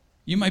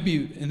 you might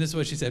be, and this is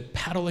what she said,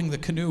 paddling the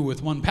canoe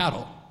with one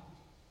paddle.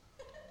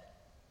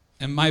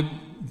 And my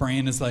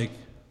brain is like,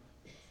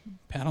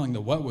 paddling the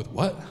what with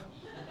what?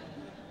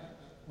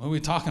 What are we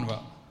talking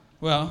about?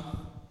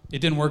 Well, it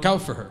didn't work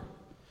out for her.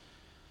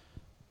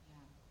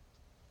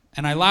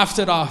 And I laughed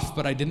it off,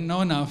 but I didn't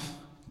know enough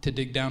to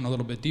dig down a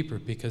little bit deeper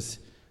because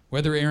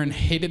whether Erin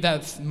hated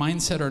that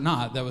mindset or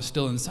not, that was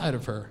still inside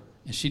of her.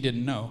 And she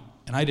didn't know,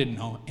 and I didn't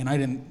know, and I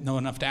didn't know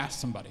enough to ask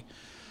somebody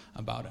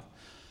about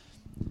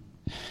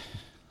it.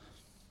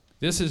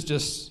 This is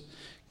just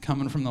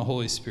coming from the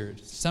Holy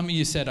Spirit. Some of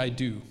you said, I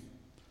do,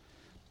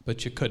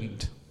 but you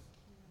couldn't.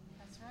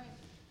 That's right.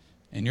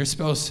 And your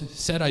spouse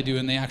said, I do,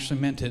 and they actually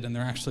meant it, and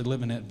they're actually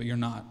living it, but you're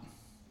not.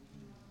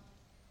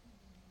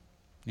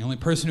 The only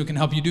person who can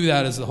help you do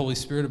that is the Holy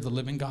Spirit of the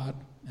living God,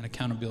 and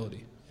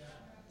accountability.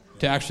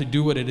 To actually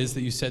do what it is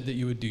that you said that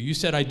you would do. You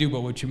said I do,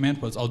 but what you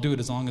meant was I'll do it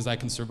as long as I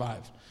can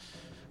survive.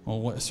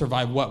 Well,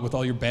 survive what? With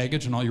all your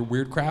baggage and all your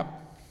weird crap?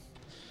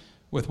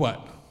 With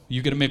what?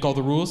 You going to make all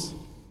the rules?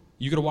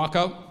 You going to walk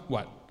out?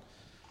 What?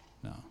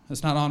 No,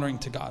 that's not honoring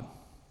to God.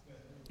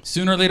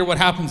 Sooner or later what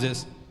happens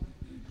is,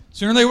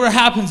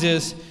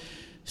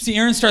 see,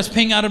 Erin starts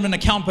paying out of an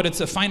account, but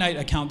it's a finite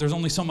account. There's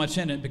only so much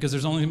in it because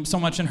there's only so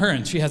much in her,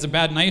 and she has a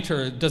bad night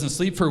or doesn't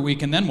sleep for a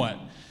week, and then what?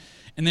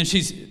 And then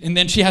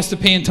she has to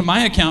pay into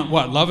my account,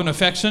 what? Love and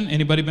affection?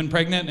 Anybody been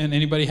pregnant and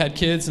anybody had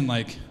kids? And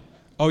like,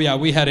 oh yeah,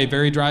 we had a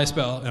very dry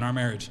spell in our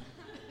marriage.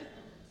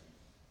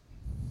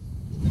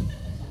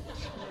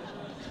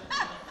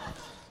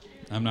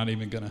 I'm not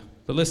even gonna,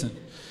 but listen.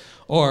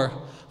 Or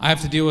I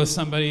have to deal with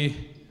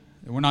somebody,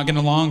 we're not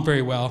getting along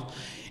very well,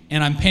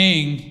 and I'm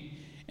paying,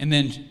 and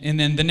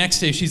then the next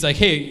day she's like,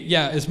 hey,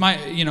 yeah,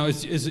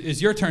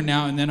 it's your turn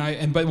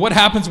now. But what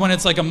happens when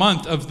it's like a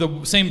month of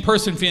the same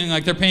person feeling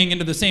like they're paying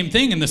into the same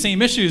thing and the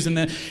same issues,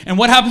 and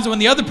what happens when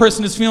the other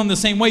person is feeling the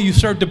same way? You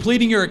start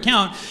depleting your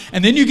account,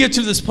 and then you get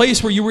to this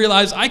place where you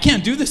realize, I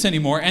can't do this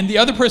anymore, and the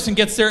other person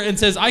gets there and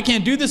says, I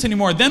can't do this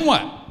anymore. Then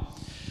what?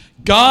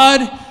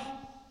 God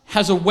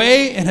has a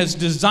way and has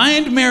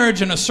designed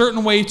marriage in a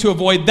certain way to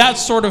avoid that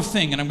sort of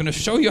thing, and I'm going to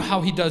show you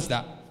how he does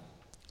that.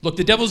 Look,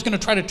 the devil's going to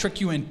try to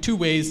trick you in two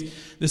ways.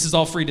 This is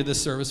all free to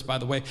this service, by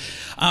the way.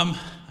 I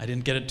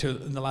didn't get it to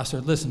in the last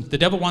service. Listen, the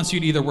devil wants you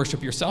to either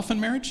worship yourself in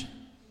marriage,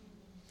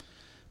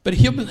 but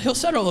he'll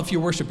settle if you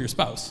worship your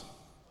spouse.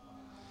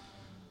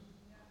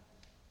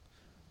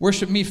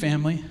 Worship me,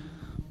 family.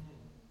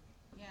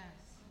 Yes.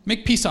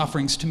 Make peace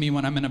offerings to me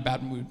when I'm in a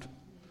bad mood.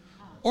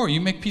 Or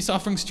you make peace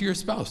offerings to your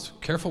spouse.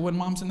 Careful when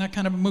mom's in that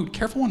kind of a mood.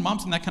 Careful when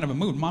mom's in that kind of a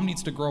mood. Mom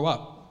needs to grow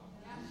up.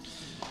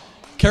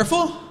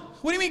 Careful?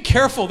 What do you mean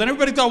careful? Then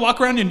everybody's got to walk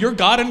around and you're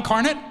God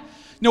incarnate?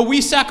 No, we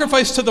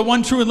sacrifice to the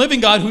one true and living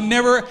God who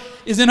never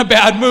is in a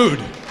bad mood,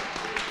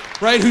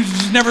 right? Who's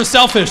just never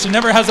selfish and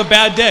never has a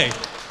bad day.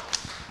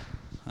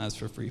 That's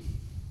for free.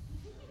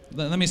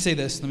 Let me say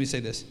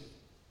this.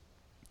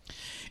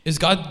 Is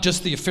God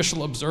just the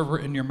official observer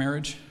in your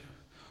marriage?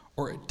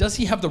 Or does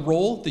he have the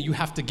role that you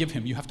have to give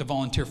him? You have to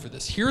volunteer for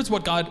this. Here's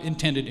what God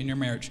intended in your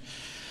marriage.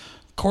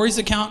 Corey's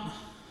account,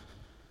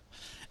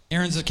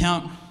 Aaron's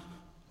account,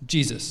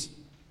 Jesus.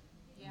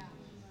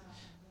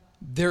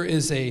 There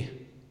is a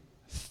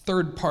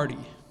third party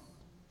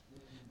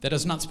that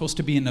is not supposed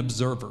to be an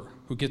observer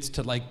who gets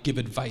to give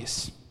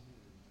advice.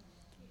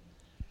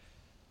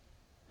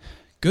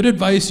 Good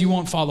advice you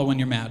won't follow when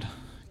you're mad.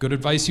 Good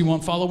advice you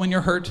won't follow when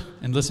you're hurt.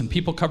 And listen,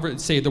 people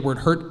say the word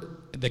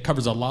hurt, that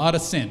covers a lot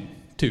of sin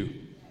too.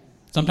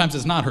 Sometimes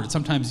it's not hurt.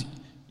 Sometimes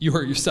you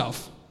hurt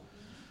yourself.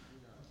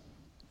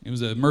 It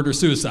was a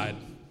murder-suicide.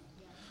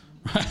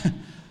 Right?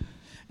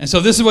 And so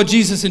this is what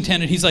Jesus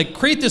intended. He's like,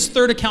 create this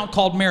third account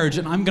called marriage,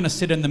 and I'm going to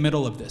sit in the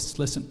middle of this.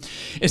 Listen,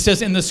 it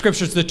says in the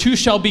scriptures, the two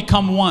shall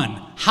become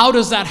one. How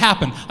does that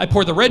happen? I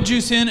pour the red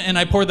juice in, and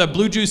I pour the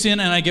blue juice in,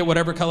 and I get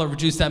whatever color of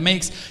juice that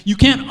makes. You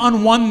can't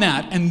unone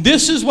that. And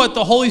this is what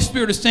the Holy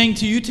Spirit is saying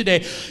to you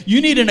today.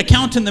 You need an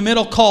account in the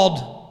middle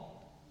called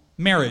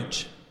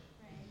marriage.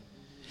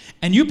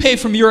 And you pay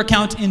from your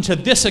account into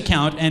this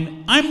account,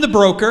 and I'm the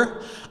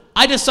broker.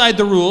 I decide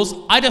the rules.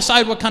 I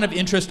decide what kind of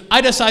interest.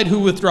 I decide who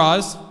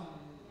withdraws.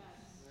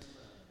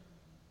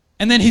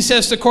 And then he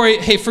says to Corey,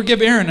 hey,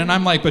 forgive Erin. And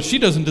I'm like, but she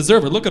doesn't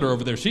deserve it. Look at her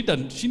over there. She's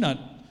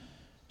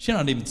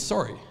not even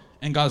sorry.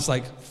 And God's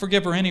like,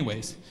 forgive her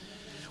anyways.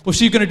 Well,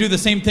 she's going to do the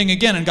same thing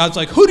again. And God's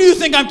like, who do you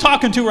think I'm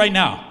talking to right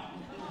now?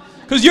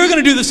 Because you're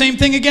going to do the same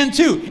thing again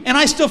too. And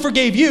I still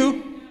forgave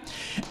you.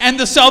 And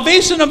the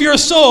salvation of your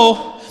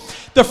soul,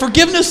 the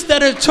forgiveness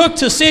that it took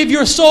to save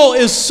your soul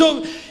is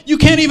so... You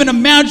can't even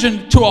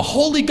imagine to a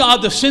holy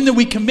God the sin that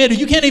we committed.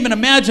 You can't even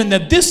imagine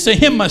that this to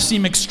him must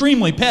seem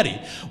extremely petty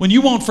when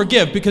you won't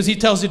forgive because he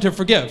tells you to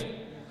forgive.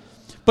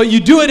 But you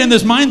do it in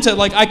this mindset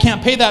like, I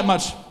can't pay that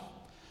much.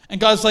 And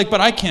God's like,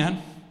 but I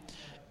can,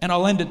 and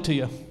I'll lend it to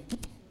you.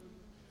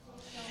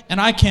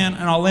 And I can,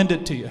 and I'll lend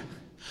it to you.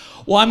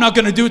 Well, I'm not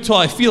going to do it till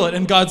I feel it.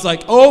 And God's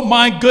like, oh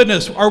my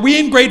goodness, are we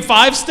in grade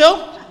 5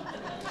 still?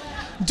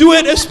 Do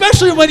it,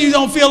 especially when you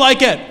don't feel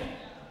like it.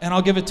 And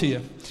I'll give it to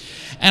you.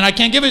 And I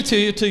can't give it to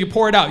you till you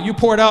pour it out. You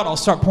pour it out, I'll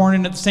start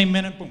pouring it at the same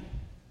minute. Boom.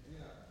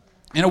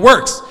 And it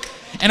works.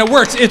 And it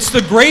works. It's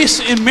the grace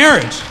in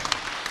marriage.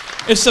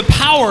 It's the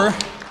power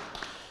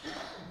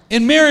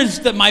in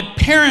marriage that my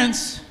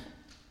parents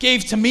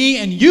gave to me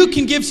and you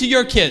can give to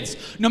your kids.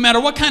 No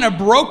matter what kind of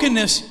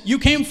brokenness you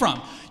came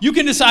from. You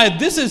can decide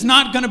this is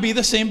not going to be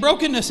the same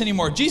brokenness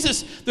anymore.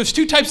 There's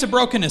two types of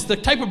brokenness. The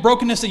type of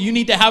brokenness that you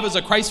need to have as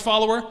a Christ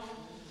follower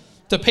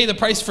to pay the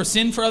price for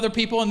sin for other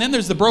people. And then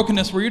there's the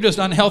brokenness where you're just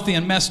unhealthy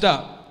and messed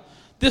up.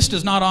 This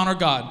does not honor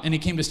God, and he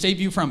came to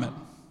save you from it.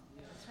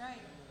 That's right.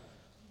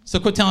 So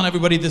quit telling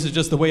everybody this is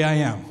just the way I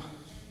am.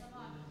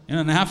 It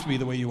doesn't have to be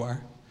the way you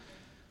are.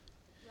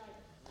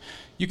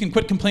 You can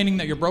quit complaining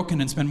that you're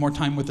broken and spend more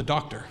time with the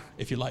doctor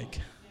if you like.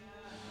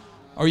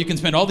 Or you can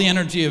spend all the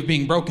energy of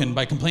being broken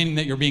by complaining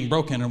that you're being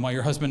broken and why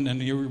your husband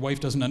and your wife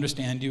doesn't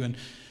understand you.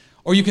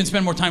 Or you can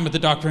spend more time with the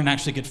doctor and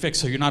actually get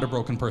fixed so you're not a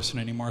broken person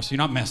anymore, so you're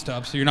not messed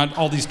up, so you're not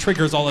all these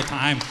triggers all the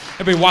time,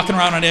 everybody walking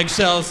around on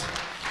eggshells.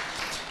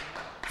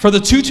 For the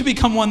two to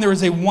become one, there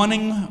is a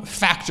wanting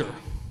factor,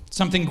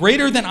 something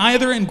greater than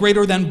either and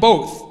greater than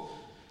both.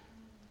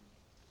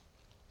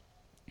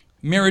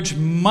 Marriage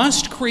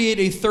must create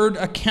a third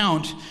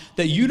account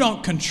that you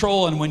don't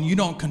control, and when you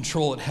don't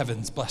control it,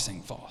 heaven's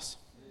blessing falls.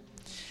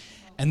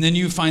 And then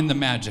you find the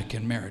magic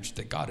in marriage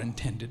that God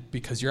intended,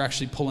 because you're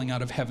actually pulling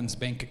out of heaven's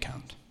bank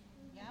account.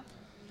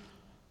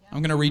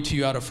 I'm going to read to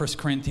you out of 1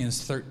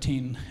 Corinthians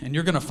 13, and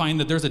you're going to find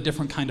that there's a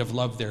different kind of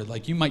love there.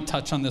 Like, you might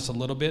touch on this a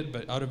little bit,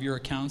 but out of your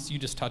accounts, you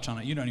just touch on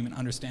it. You don't even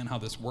understand how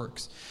this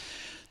works.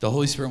 The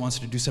Holy Spirit wants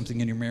to do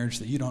something in your marriage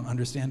that you don't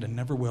understand and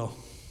never will.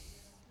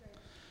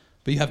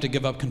 But you have to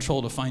give up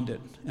control to find it.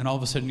 And all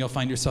of a sudden, you'll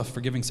find yourself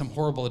forgiving some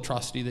horrible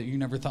atrocity that you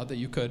never thought that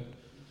you could.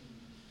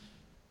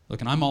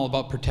 Look, and I'm all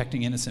about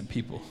protecting innocent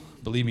people.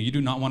 Believe me, you do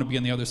not want to be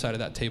on the other side of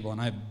that table,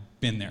 and I've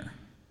been there,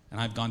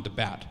 and I've gone to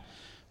bat.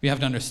 We have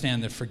to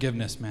understand that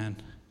forgiveness, man,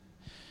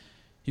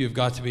 you have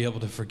got to be able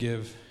to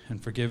forgive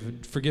and forgive.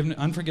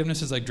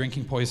 Unforgiveness is like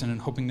drinking poison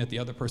and hoping that the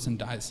other person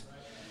dies.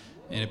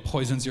 And it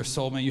poisons your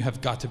soul, man. You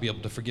have got to be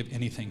able to forgive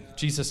anything.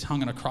 Jesus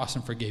hung on a cross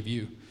and forgave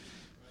you.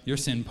 Your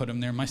sin put him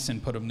there. My sin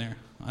put him there.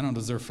 I don't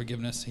deserve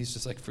forgiveness. He's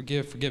just like,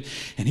 forgive.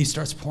 And he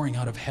starts pouring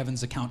out of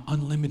heaven's account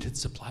unlimited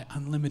supply,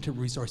 unlimited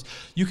resource.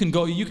 You can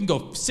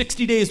go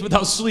 60 days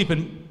without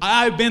sleeping.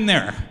 I've been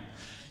there.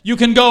 You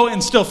can go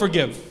and still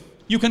forgive.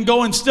 You can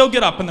go and still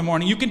get up in the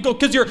morning. You can go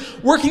because you're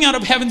working out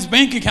of heaven's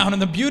bank account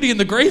and the beauty and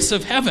the grace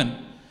of heaven.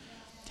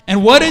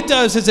 And what it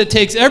does is it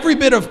takes every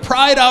bit of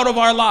pride out of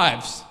our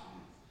lives.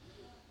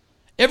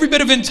 Every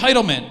bit of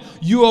entitlement.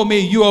 You owe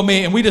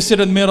me. And we just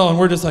sit in the middle and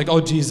we're just like, oh,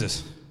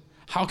 Jesus.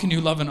 How can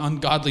you love an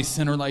ungodly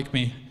sinner like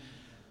me?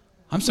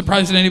 I'm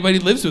surprised that anybody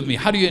lives with me.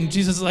 How do you? And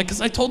Jesus is like,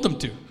 because I told them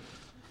to.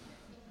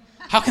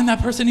 How can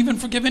that person even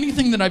forgive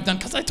anything that I've done?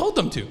 Because I told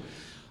them to.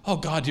 Oh,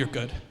 God, you're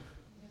good.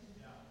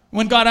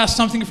 When God asks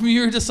something from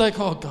you, you're just like,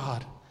 oh,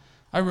 God,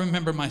 I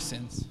remember my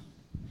sins.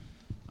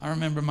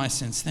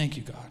 Thank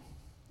you, God.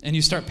 And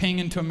you start paying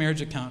into a marriage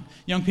account.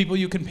 Young people,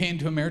 you can pay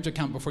into a marriage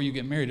account before you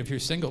get married. If you're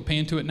single, pay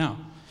into it now.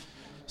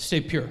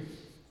 Stay pure.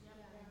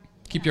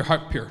 Keep your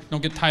heart pure.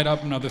 Don't get tied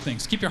up in other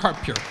things. Keep your heart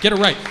pure. Get it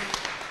right.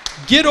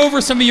 Get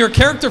over some of your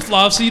character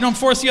flaws so you don't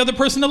force the other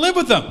person to live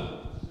with them.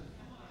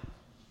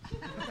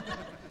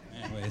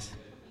 Anyways,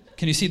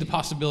 can you see the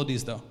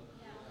possibilities, though?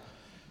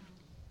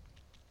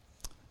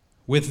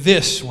 With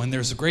this, when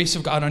there's the grace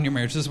of God on your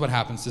marriage, this is what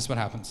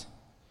happens.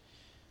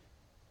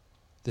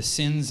 The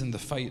sins and the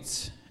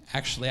fights,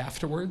 actually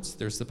afterwards,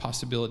 there's the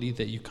possibility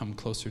that you come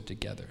closer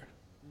together.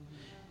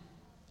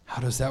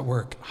 How does that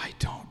work? I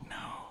don't know.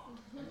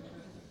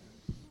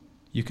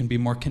 You can be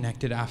more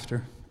connected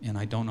after, and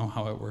I don't know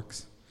how it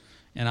works.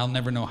 And I'll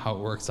never know how it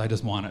works. I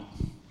just want it.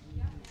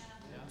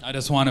 I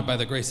just want it by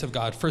the grace of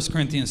God. 1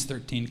 Corinthians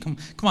 13. Come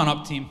on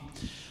up, team.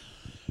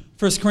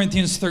 1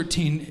 Corinthians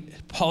 13,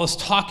 Paul is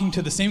talking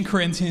to the same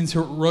Corinthians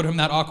who wrote him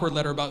that awkward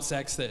letter about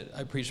sex that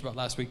I preached about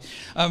last week.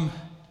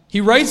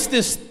 He writes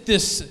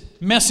this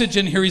message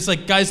in here. He's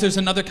like, guys, there's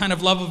another kind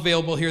of love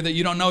available here that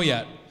you don't know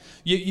yet.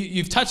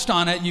 You've touched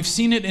on it. You've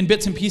seen it in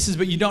bits and pieces,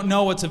 but you don't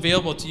know what's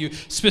available to you.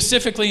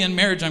 Specifically in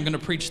marriage, I'm going to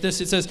preach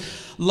this. It says,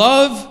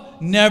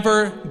 love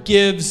never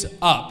gives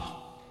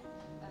up.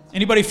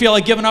 Anybody feel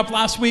like giving up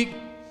last week?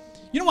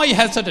 You know why you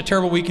had such a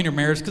terrible week in your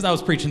marriage? Because I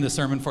was preaching this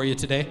sermon for you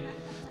today.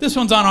 This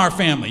one's on our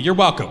family. You're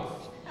welcome.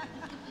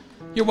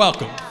 You're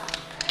welcome.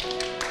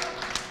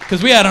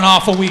 Because we had an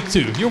awful week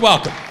too. You're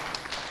welcome.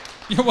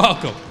 You're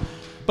welcome.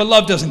 But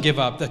love doesn't give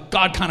up. The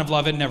God kind of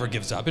love, it never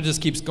gives up. It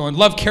just keeps going.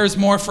 Love cares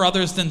more for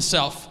others than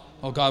self.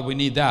 Oh God, we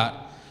need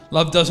that.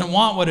 Love doesn't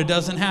want what it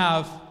doesn't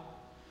have.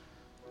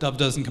 Love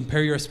doesn't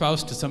compare your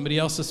spouse to somebody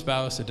else's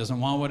spouse. It doesn't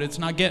want what it's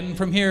not getting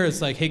from here.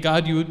 It's like, hey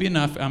God, you would be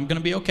enough. I'm going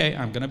to be okay.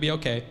 I'm going to be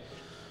okay.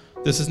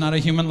 This is not a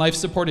human life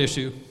support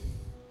issue.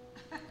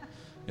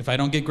 If I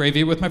don't get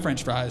gravy with my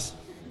French fries,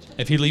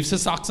 if he leaves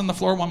his socks on the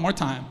floor one more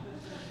time,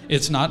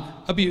 it's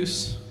not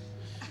abuse.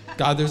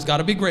 God, there's got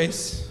to be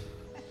grace.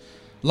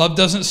 Love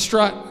doesn't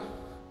strut.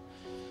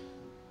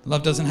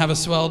 Love doesn't have a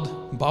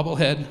swelled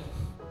bobblehead.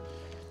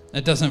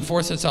 It doesn't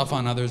force itself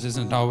on others.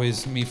 Isn't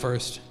always me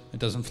first. It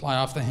doesn't fly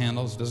off the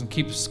handles. It doesn't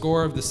keep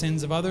score of the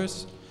sins of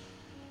others.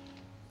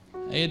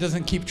 It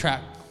doesn't keep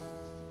track.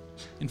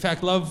 In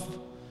fact,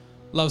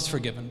 love's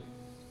forgiven.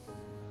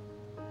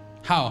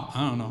 How?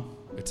 I don't know.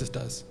 It just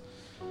does.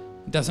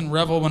 It doesn't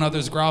revel when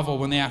others grovel,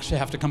 when they actually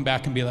have to come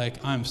back and be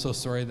like, I'm so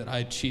sorry that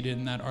I cheated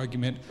in that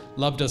argument.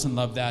 Love doesn't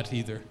love that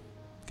either.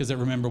 Because they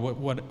remember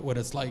what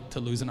it's like to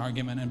lose an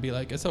argument and be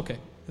like, it's okay.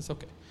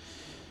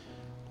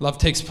 Love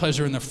takes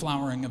pleasure in the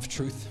flowering of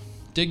truth.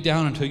 Dig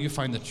down until you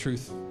find the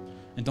truth.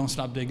 And don't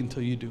stop digging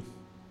until you do.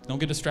 Don't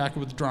get distracted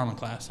with the drama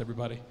class,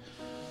 everybody.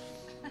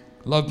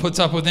 Love puts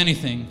up with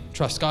anything.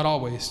 Trust God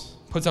always.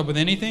 Puts up with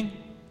anything.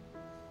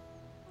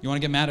 You want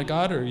to get mad at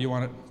God, or you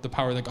want the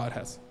power that God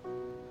has?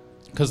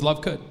 Because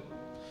love could.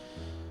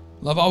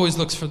 Love always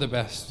looks for the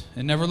best.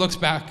 It never looks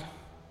back.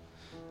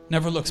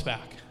 Never looks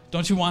back.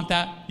 Don't you want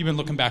that? You've been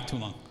looking back too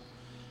long.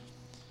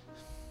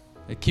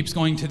 It keeps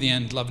going to the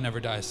end. Love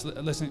never dies.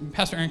 Listen,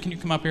 Pastor Aaron, can you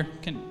come up here?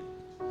 Come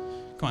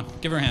on,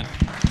 give her a hand.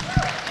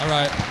 All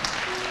right.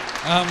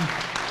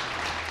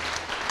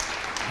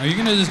 Are you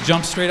going to just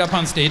jump straight up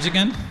on stage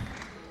again?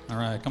 All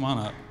right, come on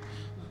up.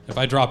 If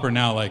I drop her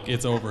now, like,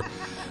 it's over.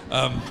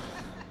 I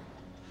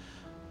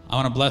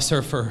want to bless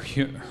her for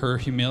her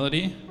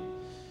humility.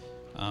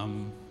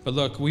 But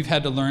look, we've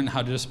had to learn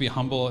how to just be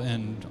humble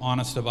and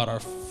honest about our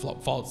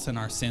faults and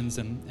our sins,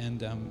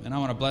 and I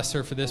want to bless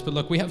her for this. But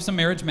look, we have some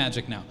marriage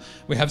magic now.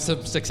 We have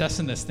some success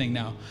in this thing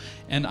now.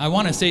 And I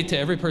want to say to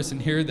every person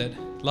here that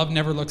love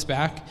never looks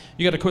back.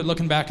 You got to quit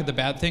looking back at the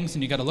bad things,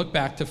 and you got to look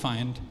back to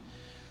find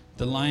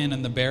the lion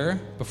and the bear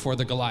before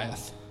the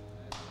Goliath.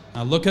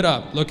 Now look it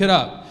up.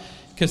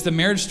 Because the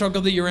marriage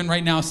struggle that you're in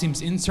right now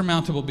seems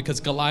insurmountable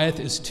because Goliath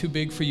is too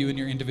big for you in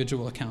your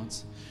individual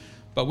accounts.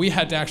 But we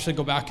had to actually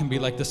go back and be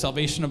like, the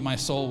salvation of my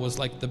soul was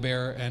like the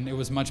bear, and it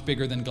was much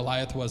bigger than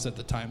Goliath was at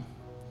the time.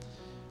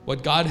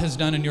 What God has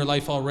done in your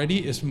life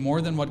already is more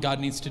than what God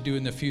needs to do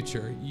in the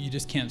future. You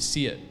just can't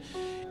see it.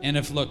 And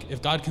if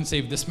God can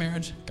save this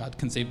marriage, God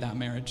can save that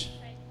marriage.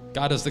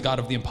 God is the God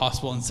of the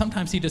impossible, and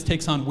sometimes he just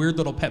takes on weird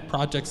little pet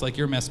projects like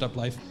your messed up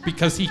life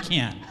because he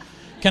can.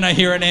 Can I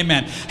hear an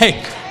amen?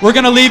 Hey, we're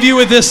going to leave you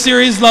with this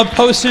series, Love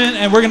Potion,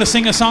 and we're going to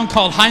sing a song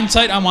called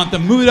Hindsight. I want the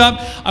mood up.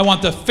 I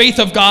want the faith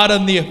of God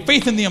and the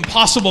faith in the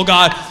impossible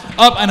God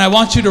up, and I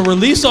want you to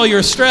release all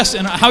your stress.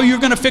 And how you're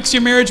going to fix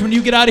your marriage when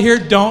you get out of here,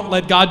 don't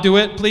let God do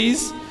it,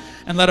 please.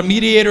 And let a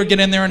mediator get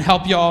in there and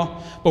help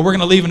y'all. But we're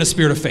going to leave in a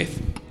spirit of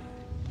faith.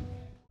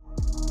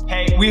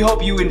 Hey, we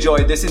hope you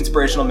enjoyed this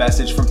inspirational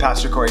message from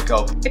Pastor Corey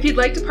Cope. If you'd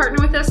like to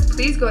partner with us,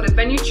 please go to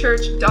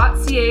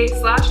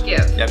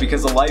venuechurch.ca/give. Yeah,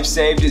 because a life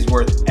saved is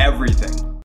worth everything.